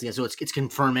that. once again, so it's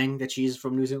confirming that she's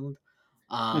from New Zealand.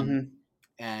 Um, Hmm.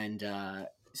 and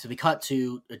so we cut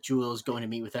to Jules going to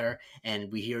meet with her,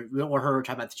 and we hear her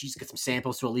talk about that she's got some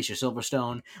samples to Alicia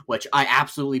Silverstone, which I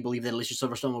absolutely believe that Alicia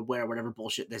Silverstone would wear whatever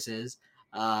bullshit this is.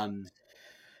 Um,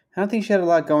 I don't think she had a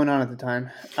lot going on at the time.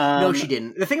 No, she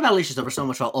didn't. The thing about Alicia Silverstone,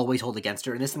 which I'll always hold against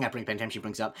her, and this thing I bring anytime she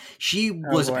brings up, she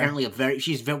Oh was boy. apparently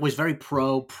was very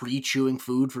pro pre-chewing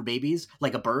food for babies,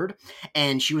 like a bird,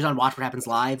 and she was on Watch What Happens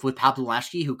Live with Pablo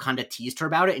Lasky, who kind of teased her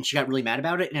about it, and she got really mad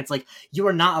about it. And it's like you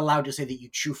are not allowed to say that you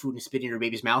chew food and spit in your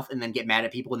baby's mouth, and then get mad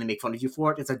at people and then make fun of you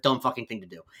for it. It's a dumb fucking thing to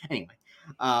do. Anyway,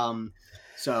 um,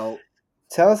 so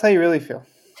Tell us how you really feel.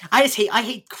 I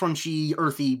hate crunchy,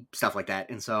 earthy stuff like that,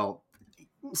 and so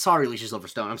sorry, Alicia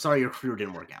Silverstone. I'm sorry your career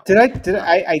didn't work out. Did I? Did Uh,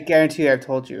 I? I guarantee I've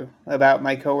told you about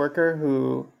my coworker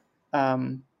who,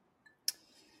 um,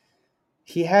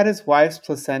 he had his wife's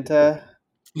placenta.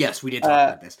 Yes, we did talk Uh,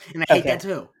 about this, and I hate okay. that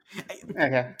too. Okay.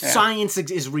 Yeah. Science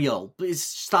is real. Please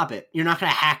stop it. You're not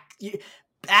gonna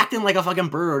acting like a fucking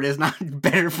bird is not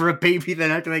better for a baby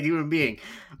than acting like a human being.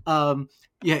 Um,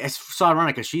 yeah, it's so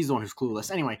ironic because she's the one who's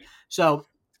clueless. Anyway, so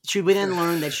should we then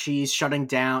learn that she's shutting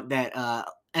down that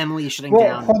Emily is shutting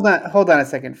Well, down? hold on a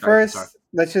second. Sorry. First,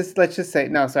 let's just say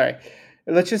no. Sorry.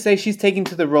 Let's just say she's taking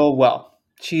to the role well.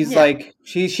 She's Yeah, like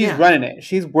she's yeah. running it.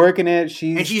 She's working it. And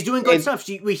She's she's doing good it. stuff.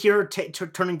 We hear her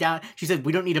turning down. She said,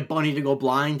 "We don't need a bunny to go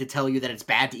blind to tell you that it's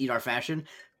bad to eat our fashion."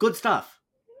 Good stuff.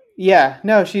 Yeah,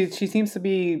 no, she seems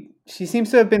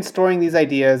to have been storing these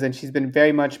ideas, and she's been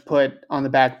very much put on the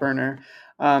back burner.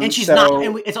 And she's not.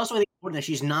 And So it's also important that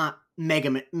she's not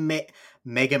mega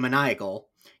maniacal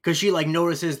because she like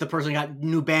notices the person got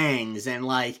new bangs and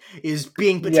like is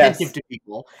being attentive yes, to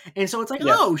people, and so it's like,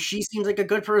 yes, oh, she seems like a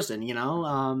good person,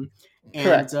 and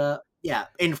correct, yeah,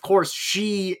 and of course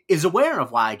she is aware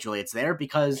of why Juliet's there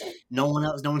because no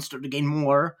one's started to gain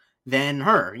more than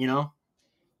her.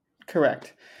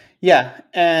 correct. Yeah,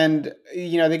 and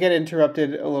they get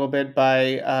interrupted a little bit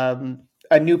by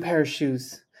a new pair of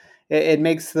shoes. It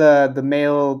makes the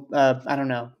male, I don't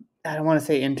know, I don't want to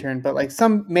say intern, but like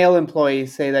some male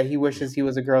employees say that he wishes he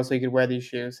was a girl so he could wear these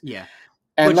shoes. Yeah.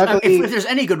 And Which, if luckily, there's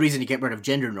any good reason to get rid of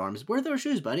gender norms, wear those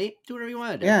shoes, buddy. Do whatever you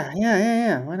want to do.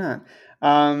 yeah. Why not?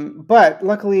 But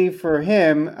luckily for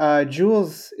him,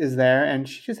 Jules is there, and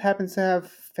she just happens to have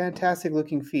fantastic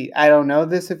looking feet. I don't know if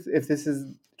this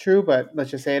is true, but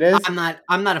let's just say it is.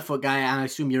 I'm not a foot guy. I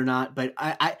assume you're not, but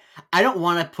I don't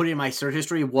want to put in my search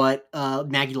history what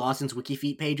Maggie Lawson's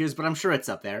WikiFeet page is, but I'm sure it's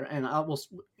up there, and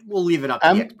we'll leave it up to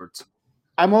the I'm experts.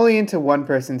 I'm only into one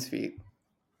person's feet.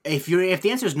 If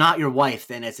the answer is not your wife,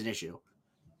 then it's an issue.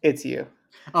 It's you.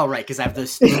 Oh, right, because I have the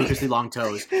ludicrously long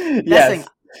toes. That's the thing. Yes.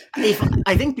 If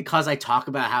I think because I talk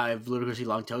about how I have ludicrously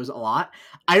long toes a lot,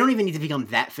 I don't even need to become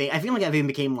that famous. I feel like I've even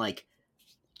became like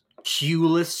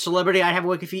Q-list celebrity. I have a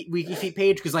WikiFeet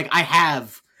page because like I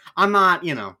have. I'm not.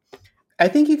 I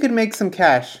think you could make some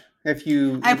cash if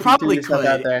you I if you threw probably yourself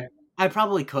out could. there. I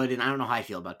probably could, and I don't know how I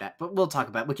feel about that,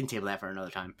 but we can table that for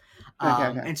another time. Okay,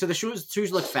 okay. And so the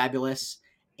shoes look fabulous,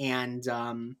 and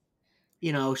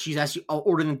she's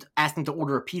asking to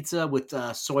order a pizza with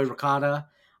soy ricotta.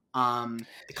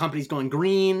 The company's going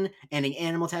green, ending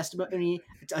animal testing.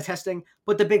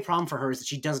 But the big problem for her is that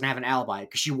she doesn't have an alibi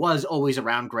because she was always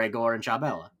around Gregor and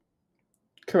Chabela.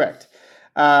 Correct.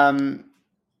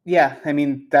 Yeah, I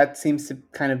mean that seems to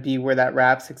kind of be where that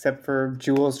wraps, except for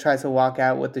Jules tries to walk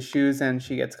out with the shoes and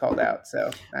she gets called out.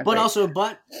 So not But great. also,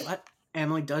 but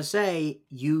Emily does say,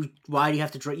 why do you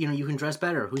have to dress? You can dress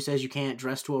better. Who says you can't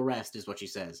dress to arrest? Is what she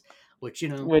says. Which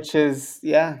Which is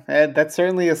that's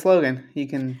certainly a slogan you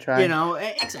can try.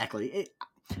 exactly.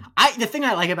 The thing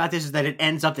I like about this is that it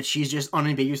ends up that she's just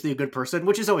unambiguously a good person,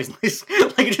 which is always nice.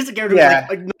 Like it's just a character who's Yeah,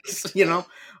 like nice,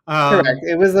 correct.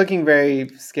 It was looking very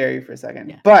scary for a Yeah,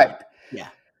 second, but yeah.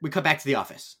 We cut back to the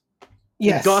office.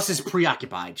 And Gus yes, is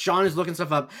preoccupied. Sean is looking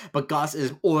stuff up, but Gus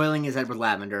is oiling his head with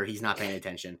lavender. He's not paying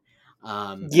attention.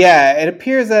 yeah. It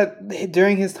appears that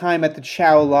during his time at the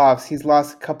Chow Lofts, he's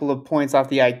lost a couple of points off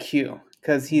the IQ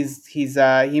because he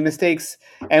mistakes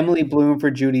Emily Bloom for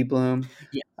Judy Bloom,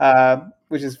 Yeah.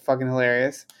 which is fucking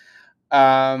hilarious.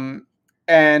 Um,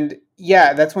 and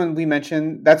yeah, that's when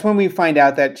we find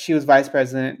out that she was vice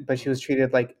president, but she was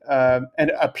treated like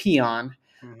a peon.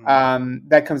 Mm-hmm.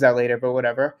 That comes out later, but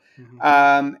whatever.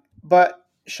 Mm-hmm. But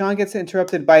Sean gets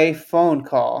interrupted by a phone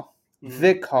call. Mm-hmm.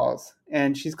 Vic calls,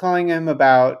 and she's calling him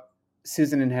about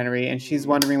Susan and Henry, and she's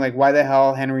Mm-hmm. wondering like why the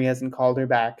hell Henry hasn't called her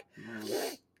back.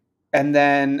 And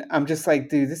then I'm just like,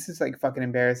 dude, this is like fucking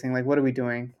embarrassing. Like, what are we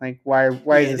doing? Like, why is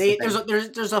Yeah, this a there's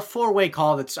thing? there's a four-way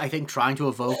call that's I think trying to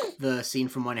evoke the scene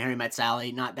from When Harry Met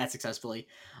Sally, not that successfully.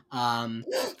 And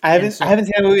I so haven't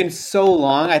seen that movie in so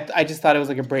long. I just thought it was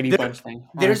like a Brady there, Bunch thing,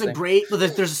 there's a honestly. great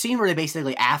there's a scene where they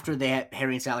basically after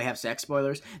Harry and Sally have sex,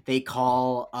 spoilers, they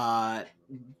call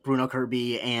Bruno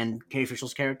Kirby and Carrie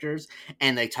Fisher's characters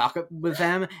and they talk with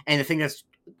them. And the thing that's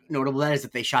notable that is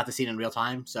that they shot the scene in real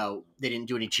time, so they didn't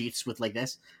do any cheats with like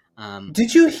this.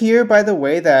 Did you hear, by the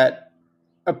way, that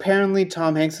apparently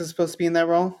Tom Hanks was supposed to be in that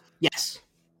role, Yes.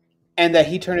 and that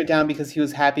he turned it down because he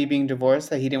was happy being divorced,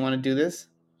 that he didn't want to do this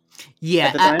at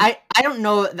Yeah, the time? I don't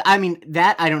know. I mean,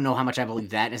 that I don't know how much I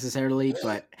believe that necessarily,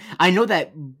 but I know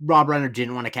that Rob Reiner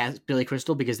didn't want to cast Billy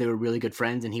Crystal because they were really good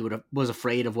friends, and he was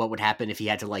afraid of what would happen if he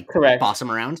had to like Correct. boss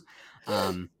him around.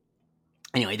 Um.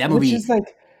 Anyway, that Which movie. is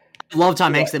like I love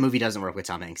Tom Hanks. what? That movie doesn't work with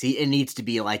Tom Hanks. It needs to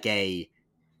be like a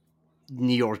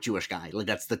New York Jewish guy. Like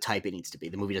that's the type it needs to be.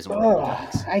 The movie doesn't work with Tom Oh,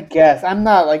 Hanks. I guess I'm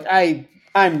not like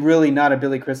I'm really not a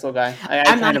Billy Crystal guy. I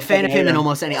I'm not kind a of fan fucking of hate him in him.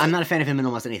 almost any. I'm not a fan of him in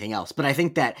almost anything else. But I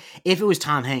think that if it was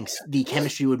Tom Hanks, the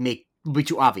chemistry would be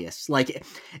too obvious. Like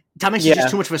Tom Hanks is just Yeah.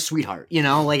 too much of a sweetheart.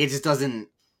 Like it just doesn't.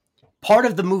 Part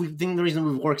of the movie thing, the reason the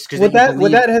movie works because that Would you that would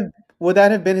believe. that have would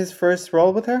that have been his first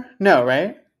role with her? No,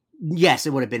 right? Yes, it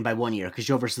would have been by 1 year because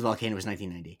Joe versus the Volcano was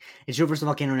 1990. It's Joe versus the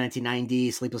Volcano 1990,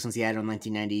 Sleepless in Seattle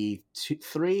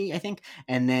 1993, I think,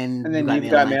 and then And You then Got You've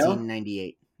Mail Got Mail.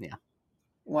 1998. Yeah,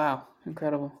 Wow,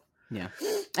 incredible. yeah.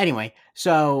 Anyway,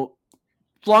 so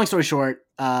long story short,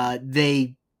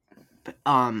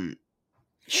 um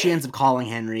she ends up calling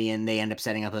Henry and they end up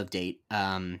setting up a date.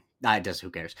 It does. Who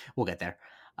cares? We'll get there.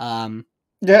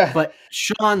 Yeah. But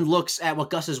Sean looks at what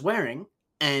Gus is wearing,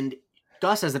 and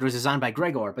Gus says that it was designed by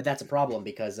Gregor, but that's a problem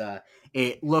because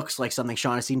it looks like something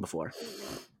Sean has seen before.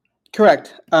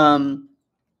 Correct.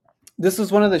 This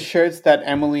was one of the shirts that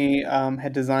Emily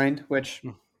had designed, which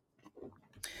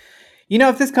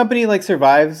if this company like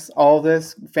survives all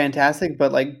this, fantastic.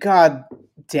 But like, god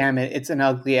damn it, it's an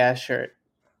ugly ass shirt.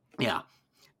 Yeah.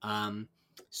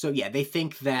 So yeah, they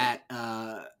think that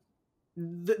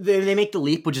they make the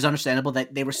leap, which is understandable,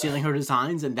 that they were stealing her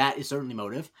designs, and that is certainly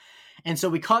motive. And so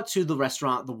we cut to the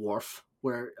restaurant, the Wharf,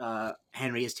 where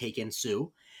Henry has taken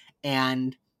Sue,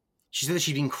 and she said that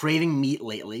she's been craving meat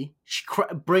lately. She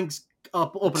brings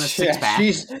up open a six Yeah, pack,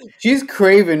 she's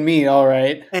craving me, all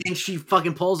right. and she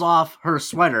fucking pulls off her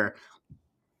sweater,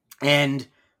 and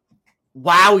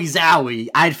wowie zowie,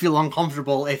 I'd feel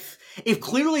uncomfortable if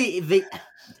clearly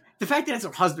the fact that it's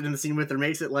her husband in the scene with her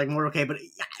makes it like more okay, but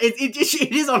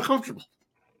it is uncomfortable.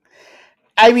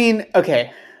 I mean,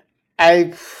 okay,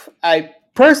 I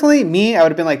personally, I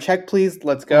would have been like, check, please,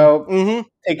 let's go, Mm-hmm.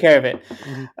 take care of it.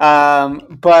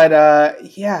 Mm-hmm. But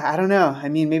yeah, I don't know. I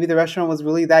mean, maybe the restaurant was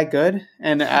really that good,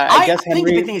 and I I guess think the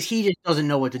big Henry. thing is he just doesn't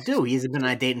know what to do. He hasn't been on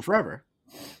a date in forever.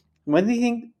 When do you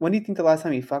think? When do you think the last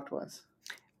time he fucked was?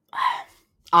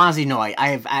 Honestly, no. I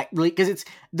have really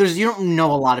because you don't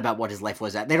know a lot about what his life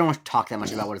was at. They don't talk that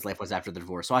much about what his life was after the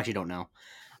divorce, so I actually don't know.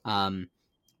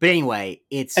 But anyway,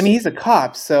 it's. I mean, he's a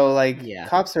cop, so like Yeah,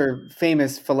 cops are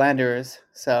famous philanderers.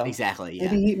 So exactly.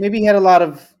 Yeah. maybe he had a lot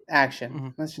of action. Mm-hmm.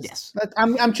 Let's just. Yes.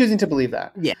 I'm choosing to believe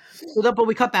that. Yeah. But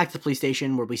we cut back to the police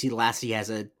station where we see Lassie has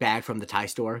a bag from the tie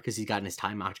store because he's gotten his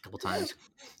tie mocked a couple times.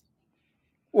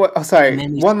 What, oh, And sorry.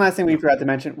 then we One last thing we yeah. forgot to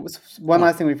mention. One What?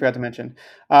 last thing we forgot to mention.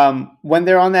 When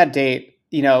they're on that date,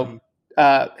 Mhm.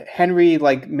 Henry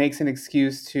like makes an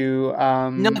excuse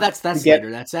No, to that's get.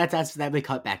 later. That's that we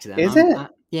cut back to them. Is it?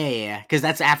 Yeah, yeah, yeah. Because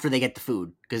that's after they get the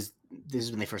food. Because this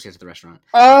is when they first get to the restaurant.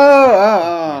 Oh,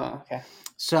 Yeah. okay.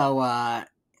 So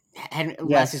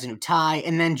Les is Yes. a new tie,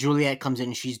 and then Juliet comes in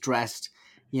and she's dressed,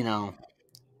 you know,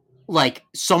 like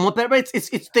somewhat better. But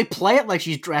it's they play it like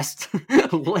she's dressed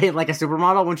like a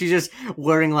supermodel when she's just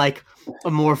wearing like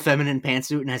a more feminine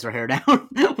pantsuit and has her hair down.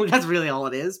 That's really all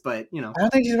it is. But I don't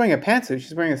think she's wearing a pantsuit.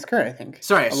 She's wearing a skirt. I think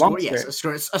sorry, a a long skirt. Yes,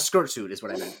 skirt. a skirt suit is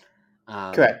what I meant.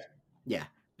 Um, Correct. yeah,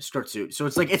 a skirt suit. So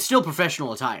it's like it's still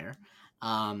professional attire.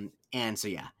 And so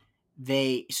yeah,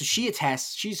 so she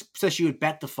attests. She says she would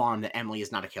bet the farm that Emily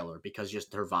is not a killer because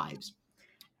just her vibes.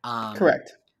 Um,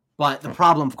 Correct. but the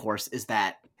problem, of course, is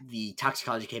that the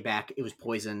toxicology came back. It was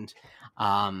poisoned.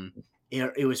 Um,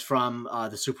 it was from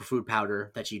the superfood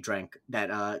powder that she drank,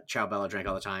 that Chow Bella drank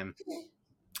all the time.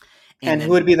 And And who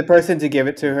then would be the person to give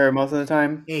it to her most of the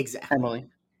time? exactly. Emily.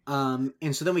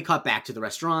 And so then we cut back to the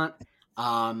restaurant,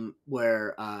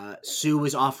 where Sue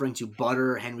is offering to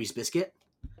butter Henry's biscuit,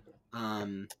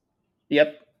 um,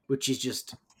 Yep. which is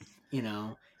just, you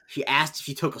know, she asked if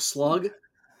he took a slug.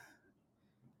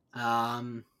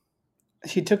 Um,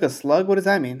 She took a slug. What does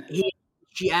that mean? he,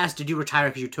 she asked, "Did you retire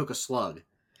because you took a slug?"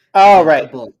 Oh, A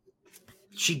right. bullet.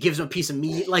 She gives him a piece of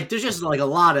meat. Like there's just like a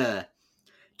lot of,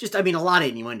 just I mean a lot of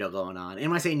innuendo going on. And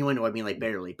when I say innuendo, I mean like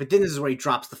barely. But then this is where he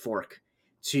drops the fork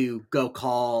to go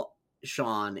call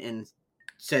Sean and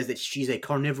says that she's a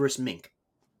carnivorous mink.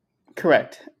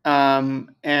 Correct.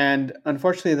 And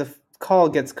unfortunately, the call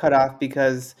gets cut off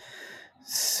because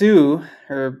Sue,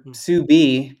 or Hmm. Sue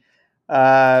B,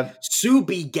 uh, Sue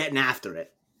be getting after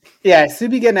it. yeah, Sue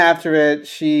be getting after it.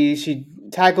 She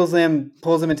tackles him,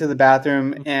 pulls him into the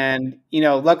bathroom, and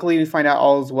luckily we find out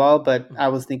all is well. But I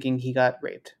was thinking he got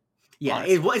raped. Yeah,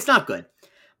 Honestly, it's not good.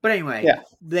 But anyway, yeah,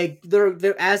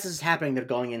 they're as this is happening, they're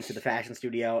going into the fashion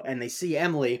studio and they see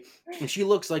Emily, and she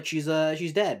looks like she's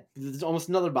dead. There's almost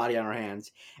another body on her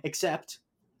hands, except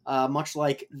much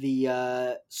like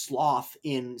the sloth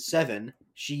in Seven,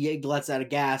 she lets out a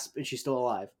gasp and she's still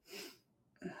alive.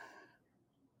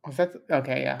 was that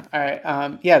okay? Yeah, all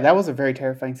right. Yeah, that was a very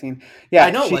terrifying scene. I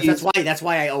Yeah, know it was. she's That's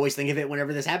why I always think of it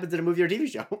whenever this happens in a movie or TV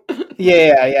show.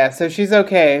 yeah. So she's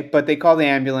okay, but they call the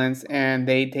ambulance and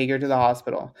they take her to the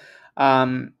hospital.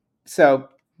 Um, so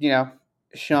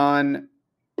Sean.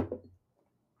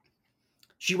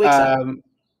 She wakes up Um,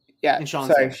 yeah, and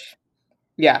Sean's sorry. there.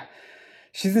 Yeah,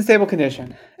 she's in stable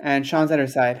condition, and I, Sean's at her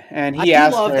side, and I he do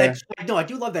asks love that. her. No, I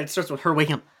do love that it starts with her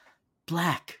waking up.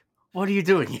 Black, what are you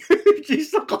doing here? She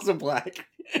still calls him Black.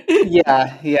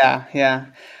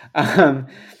 Yeah. Um,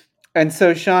 and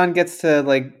so Sean gets to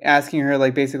like asking her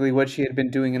like basically what she had been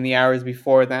doing in the hours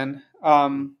before then,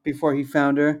 before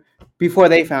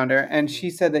they found her, and she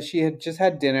said that she had just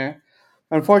had dinner.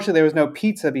 Unfortunately, there was no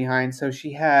pizza behind, so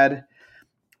she had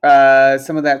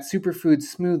some of that superfood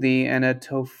smoothie and a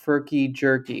tofurkey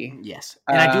jerky Yes,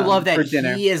 and I do love that for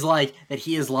dinner. he is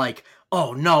like,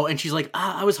 oh no, and she's like,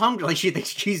 I was hungry. Like she thinks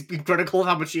she's being critical of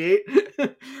how much she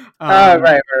ate. Oh, um,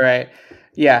 right.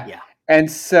 Yeah. yeah,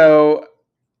 And so,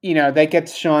 that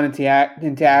gets Sean into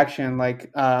action.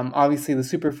 Like, obviously, the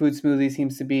superfood smoothie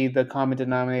seems to be the common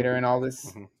denominator in all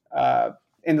this, hmm uh,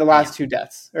 in the yeah, last two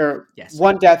deaths, or yes.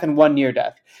 one death and one near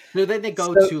death. So then they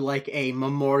go So, to like a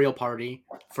memorial party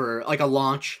for like a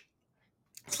launch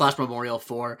slash memorial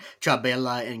for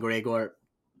Chabela and Gregor,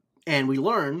 and we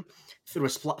learn through a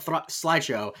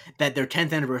slideshow that their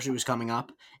 10th anniversary was coming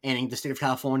up, and in the state of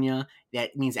California,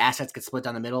 that means assets get split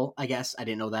down the middle. I guess I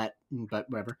didn't know that, but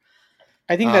whatever.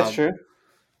 I think that's Um, true.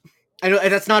 I know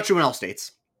that's not true in all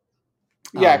states.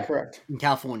 Yeah, correct. In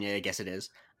California, I guess it is.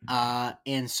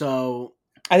 And so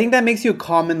I think that makes you a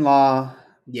common law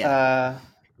yeah. uh,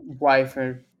 wife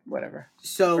or whatever, or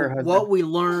So husband. what we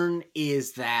learn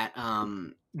is that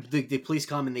the police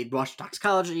come and they rush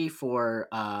toxicology for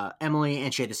Emily,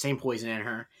 and she had the same poison in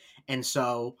her, and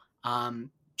so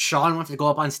Sean wants to go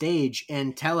up on stage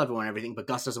and tell everyone everything, but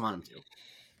Gus doesn't want him to.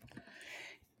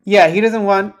 Yeah, he doesn't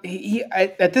want.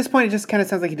 At this point, it just kind of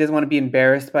sounds like he doesn't want to be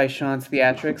embarrassed by Sean's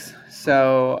theatrics.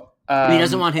 So, And he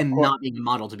doesn't want of him course, not being a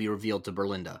model to be revealed to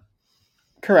Berlinda.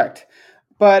 correct.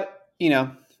 But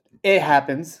it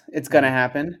happens. It's gonna Mm-hmm.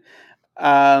 happen.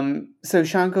 So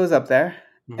Sean goes up there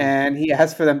Mm-hmm. and he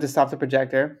asks for them to stop the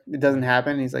projector. It doesn't Mm-hmm.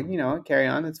 happen. He's like, carry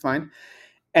on. It's fine.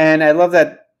 And I love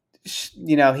that.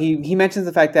 He mentions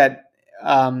the fact that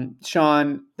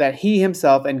Sean, that he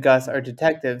himself and Gus are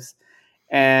detectives,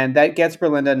 and that gets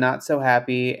Berlinda not so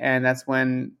happy. And that's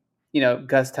when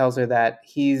Gus tells her that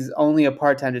he's only a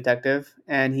part-time detective,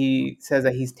 and he says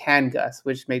that he's Tan Gus,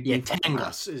 which made Yeah, me fucking laugh.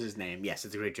 Tangus is his name. Yes,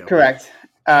 it's a great joke. Correct.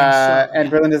 And so, And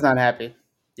yeah, Berlinda's not happy.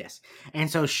 yes. And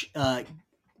so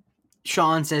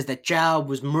Sean says that Zhao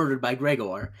was murdered by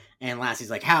Gregor, and Lassie's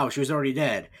like, "How? She was already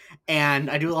dead." And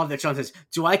I do love that Sean says,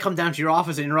 "Do I come down to your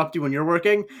office and interrupt you when you're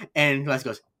working?" And Lassie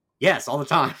goes, "Yes, all the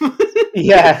time."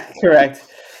 Yeah, correct.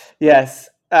 Yes.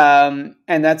 And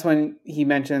that's when he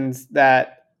mentions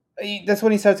that. That's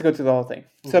when he starts to go through the whole thing.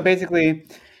 So Mhm. basically,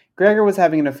 Gregor was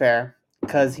having an affair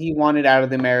because he wanted out of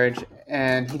the marriage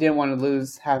and he didn't want to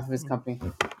lose half of his company.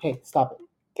 Hey, stop it!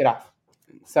 Get off!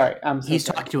 Sorry, I'm so He's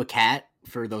sorry. talking to a cat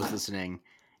for those listening,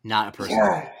 not a person.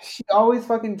 Yeah, she always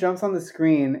fucking jumps on the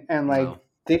screen and Oh, like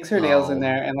digs her nails in oh,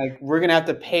 there, and like we're gonna have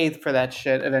to pay for that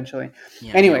shit eventually.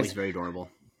 yeah. Haley's Anyways, very adorable.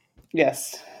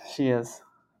 yes, she is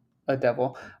a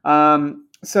devil.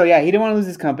 So yeah, he didn't want to lose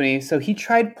his company, so he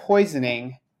tried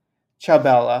poisoning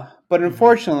Chabella, but Mm-hmm.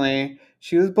 unfortunately,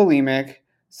 she was bulimic,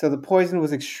 so the poison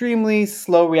was extremely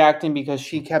slow reacting because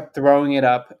she kept throwing it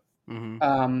up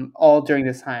Mm-hmm. all during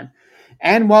this time.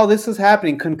 And while this was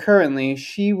happening concurrently,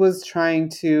 she was trying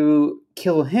to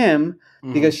kill him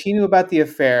Mm-hmm. because she knew about the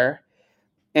affair,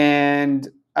 and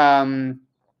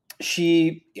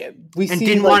she we And see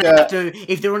didn't like want to have a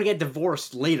to. If they were going to get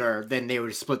divorced later, then they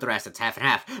would split their assets half and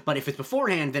half. But if it's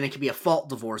beforehand, then it could be a fault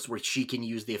divorce where she can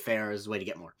use the affair as a way to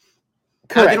get more.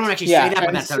 They don't correct, actually say yeah, that, but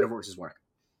and that's how so, divorces work.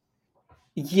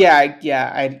 I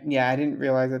didn't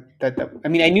realize that I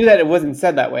mean I knew that it wasn't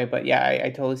said that way, but yeah, I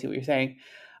totally see what you're saying.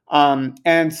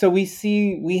 And so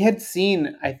we had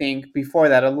seen, I think, before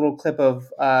that, a little clip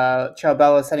of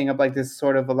Chabella setting up like this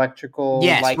sort of electrical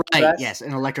Yes, light right. press. Yes,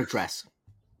 an electric dress.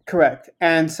 Correct.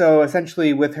 And so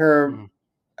essentially, with her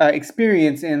Mm-hmm.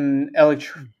 experience in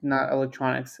not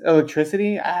electronics,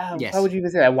 electricity, how Yes. would you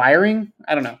even say that? Wiring?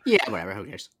 I don't know. Yeah, whatever. Who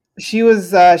cares? She's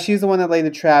the one that laid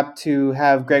the trap to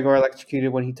have Gregor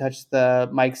electrocuted when he touched the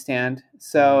mic stand. Mm-hmm.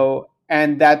 So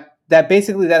and that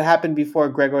basically that happened before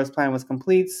Gregor's plan was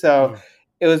complete. So Mm-hmm.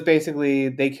 it was basically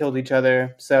they killed each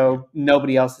other. So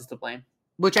nobody else is to blame.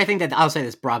 Which I think that I'll say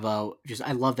this, bravo. Just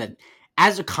I love that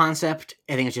as a concept.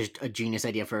 I think it's just a genius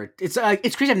idea for it's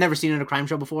crazy. I've never seen it in a crime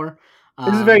show before.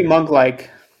 This is very Um, monk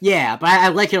like. yeah, but I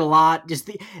like it a lot. Just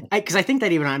because I think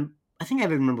that even I think I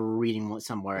even remember reading one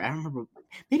somewhere. I don't remember.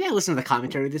 Maybe I listened to the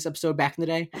commentary of this episode back in the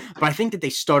day, but I think that they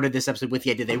started this episode with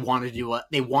the idea they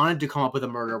wanted to come up with a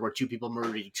murder where two people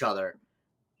murdered each other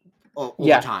over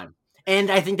Yeah, time,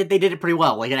 and I think that they did it pretty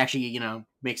well. Like it actually,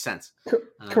 makes sense.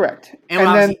 correct. And And then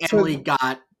obviously Emily so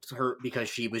got hurt because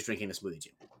she was drinking the smoothie too.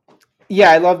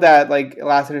 yeah, I love that. Like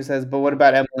Lassiter says, but what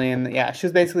about Emily? And yeah, she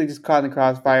was basically just caught in the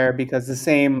crossfire because the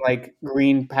same like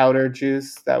green powder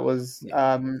juice that was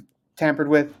Yeah. tampered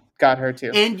with got her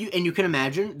too. And you can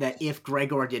imagine that if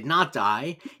Gregor did not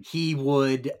die, he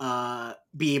would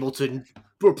be able to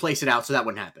replace it out, so that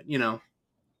wouldn't happen.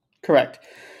 Correct.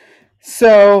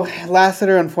 So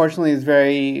Lassiter, unfortunately, is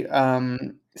very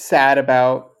sad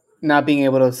about not being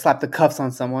able to slap the cuffs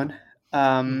on someone,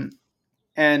 Mhm.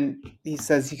 and he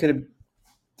says he could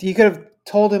have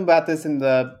told him about this in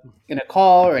a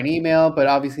call or an email, but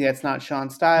obviously that's not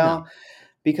Sean's No. style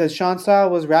because Sean's style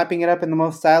was wrapping it up in the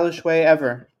most stylish way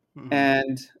ever, Hmm.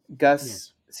 and Gus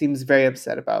Yes. seems very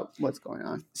upset about what's going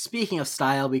on. Speaking of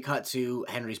style, we cut to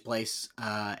Henry's place,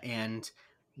 and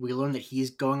we learn that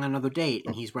he's going on another date,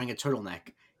 and he's wearing a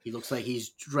turtleneck. He looks like he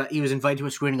was invited to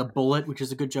a screening of Bullet, which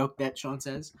is a good joke that Sean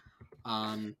says.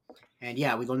 Um, and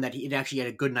yeah, we learned that he actually had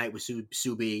a good night with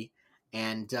Sue B.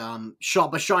 And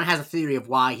Sean has a theory of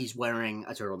why he's wearing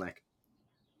a turtleneck.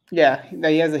 Yeah,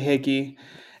 he has a hickey,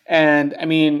 and I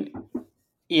mean,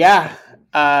 yeah,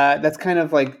 that's kind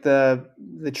of like the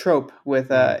trope with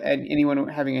Mm-hmm. anyone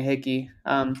having a hickey.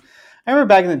 I remember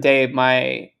back in the day,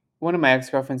 my one of my ex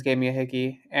girlfriends gave me a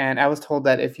hickey, and I was told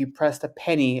that if you pressed a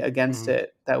penny against Mm-hmm.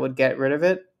 it, that would get rid of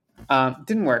it.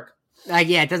 Didn't work.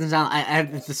 Yeah, it doesn't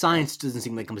sound. The science doesn't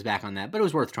seem like it comes back on that, but it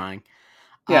was worth trying.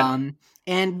 Yeah,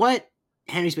 And what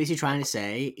Henry's basically trying to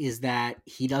say is that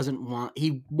he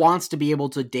wants to be able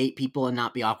to date people and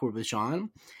not be awkward with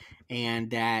Sean, and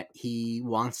that he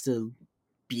wants to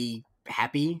be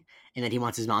happy, and that he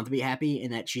wants his mom to be happy,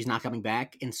 and that she's not coming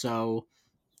back, and so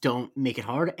don't make it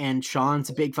hard. And Sean's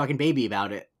a big fucking baby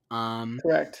about it.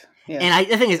 correct. And Yes,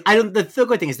 the thing is, I don't. The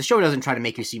good thing is the show doesn't try to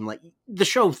make you seem like the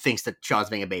show thinks that Sean's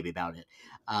being a baby about it.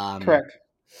 Um, correct.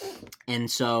 and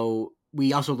so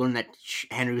we also learned that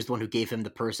Henry was the one who gave him the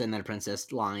person that a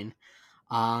princess line.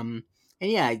 Um,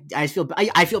 and yeah, I feel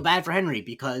bad for Henry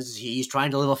because he's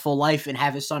trying to live a full life and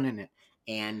have his son in it,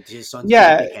 and his son's being a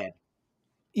Yeah, dickhead.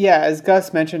 Yeah, as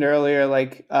Gus mentioned earlier,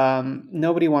 like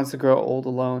nobody wants to grow old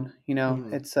alone. You know,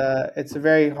 Mm-hmm. it's a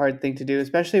very hard thing to do,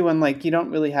 especially when like you don't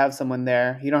really have someone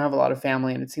there. You don't have a lot of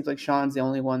family, and it seems like Sean's the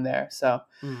only one there. So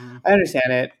Mm-hmm. I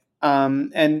understand it.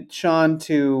 And Sean,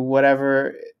 to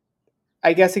whatever,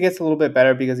 I guess it gets a little bit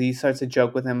better because he starts to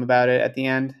joke with him about it at the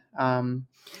end. And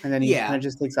then he kind Yeah, of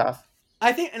just takes off.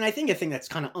 I think a thing that's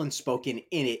kind of unspoken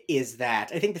in it is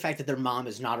that I think the fact that their mom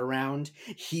is not around,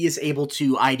 he is able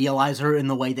to idealize her in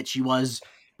the way that she was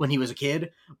when he was a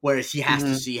kid, whereas he has to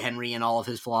Hmm. see Henry and all of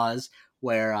his flaws.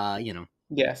 Where you know,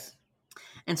 Yes.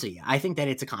 and so yeah, I think that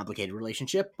it's a complicated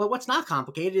relationship. But what's not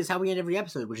complicated is how we end every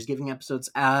episode, which is giving episodes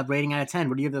rating out of 10.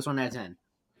 What do you give this one out of 10?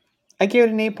 I gave it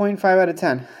an 8.5 out of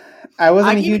 10. I I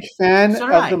wasn't a gave it. huge fan So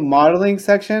did of the I. modeling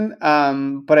section,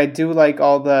 but I do like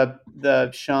all the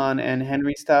Sean and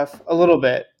Henry stuff a little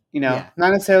bit. You know, Yeah.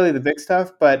 not necessarily the big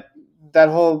stuff, but that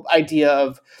whole idea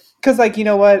of because, like, you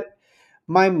know what,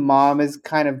 my mom is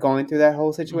kind of going through that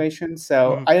whole situation,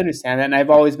 so Mm-hmm. I understand that, and I've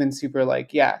always been super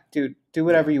like, yeah, dude, do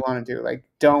whatever Yeah. you want to do. Like,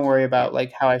 don't worry Yeah. about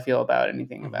like how I feel about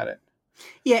anything Mm-hmm. about it.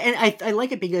 Yeah, and I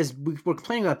like it because we were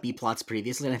complaining about B plots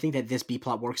previously, and I think that this B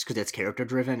plot works because it's character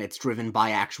driven. It's driven by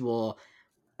actual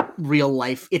real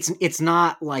life. It's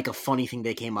not like a funny thing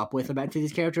they came up with about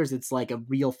these characters. It's like a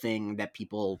real thing that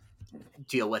people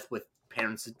deal with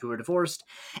parents who are divorced,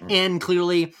 and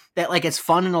clearly that like it's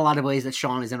fun in a lot of ways that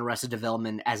Sean is in Arrested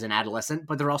Development as an adolescent,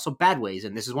 but there are also bad ways,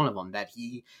 and this is one of them that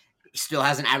he still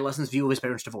has an adolescent's view of his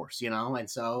parents' divorce. And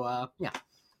so yeah.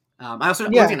 I also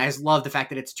once Yeah, again I just love the fact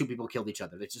that it's two people killed each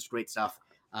other. It's just great stuff.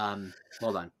 Well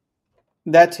done.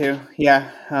 that too. Yeah,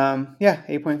 yeah,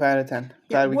 8.5 out of 10.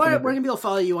 Yeah, Glad we can we're agree. gonna be able to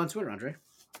follow you on Twitter, Andre,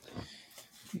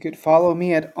 You could follow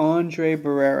me at Andre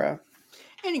Barrera.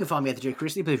 and you can follow me at the J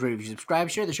Christie. Please rate, review, subscribe,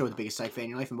 share the show with the biggest psych fan in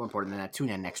your life, and more important than that, tune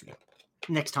in next week,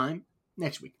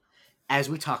 next week, as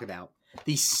we talk about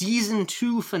the season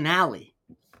 2 finale,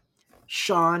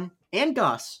 Sean and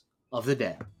Gus of the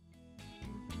Dead.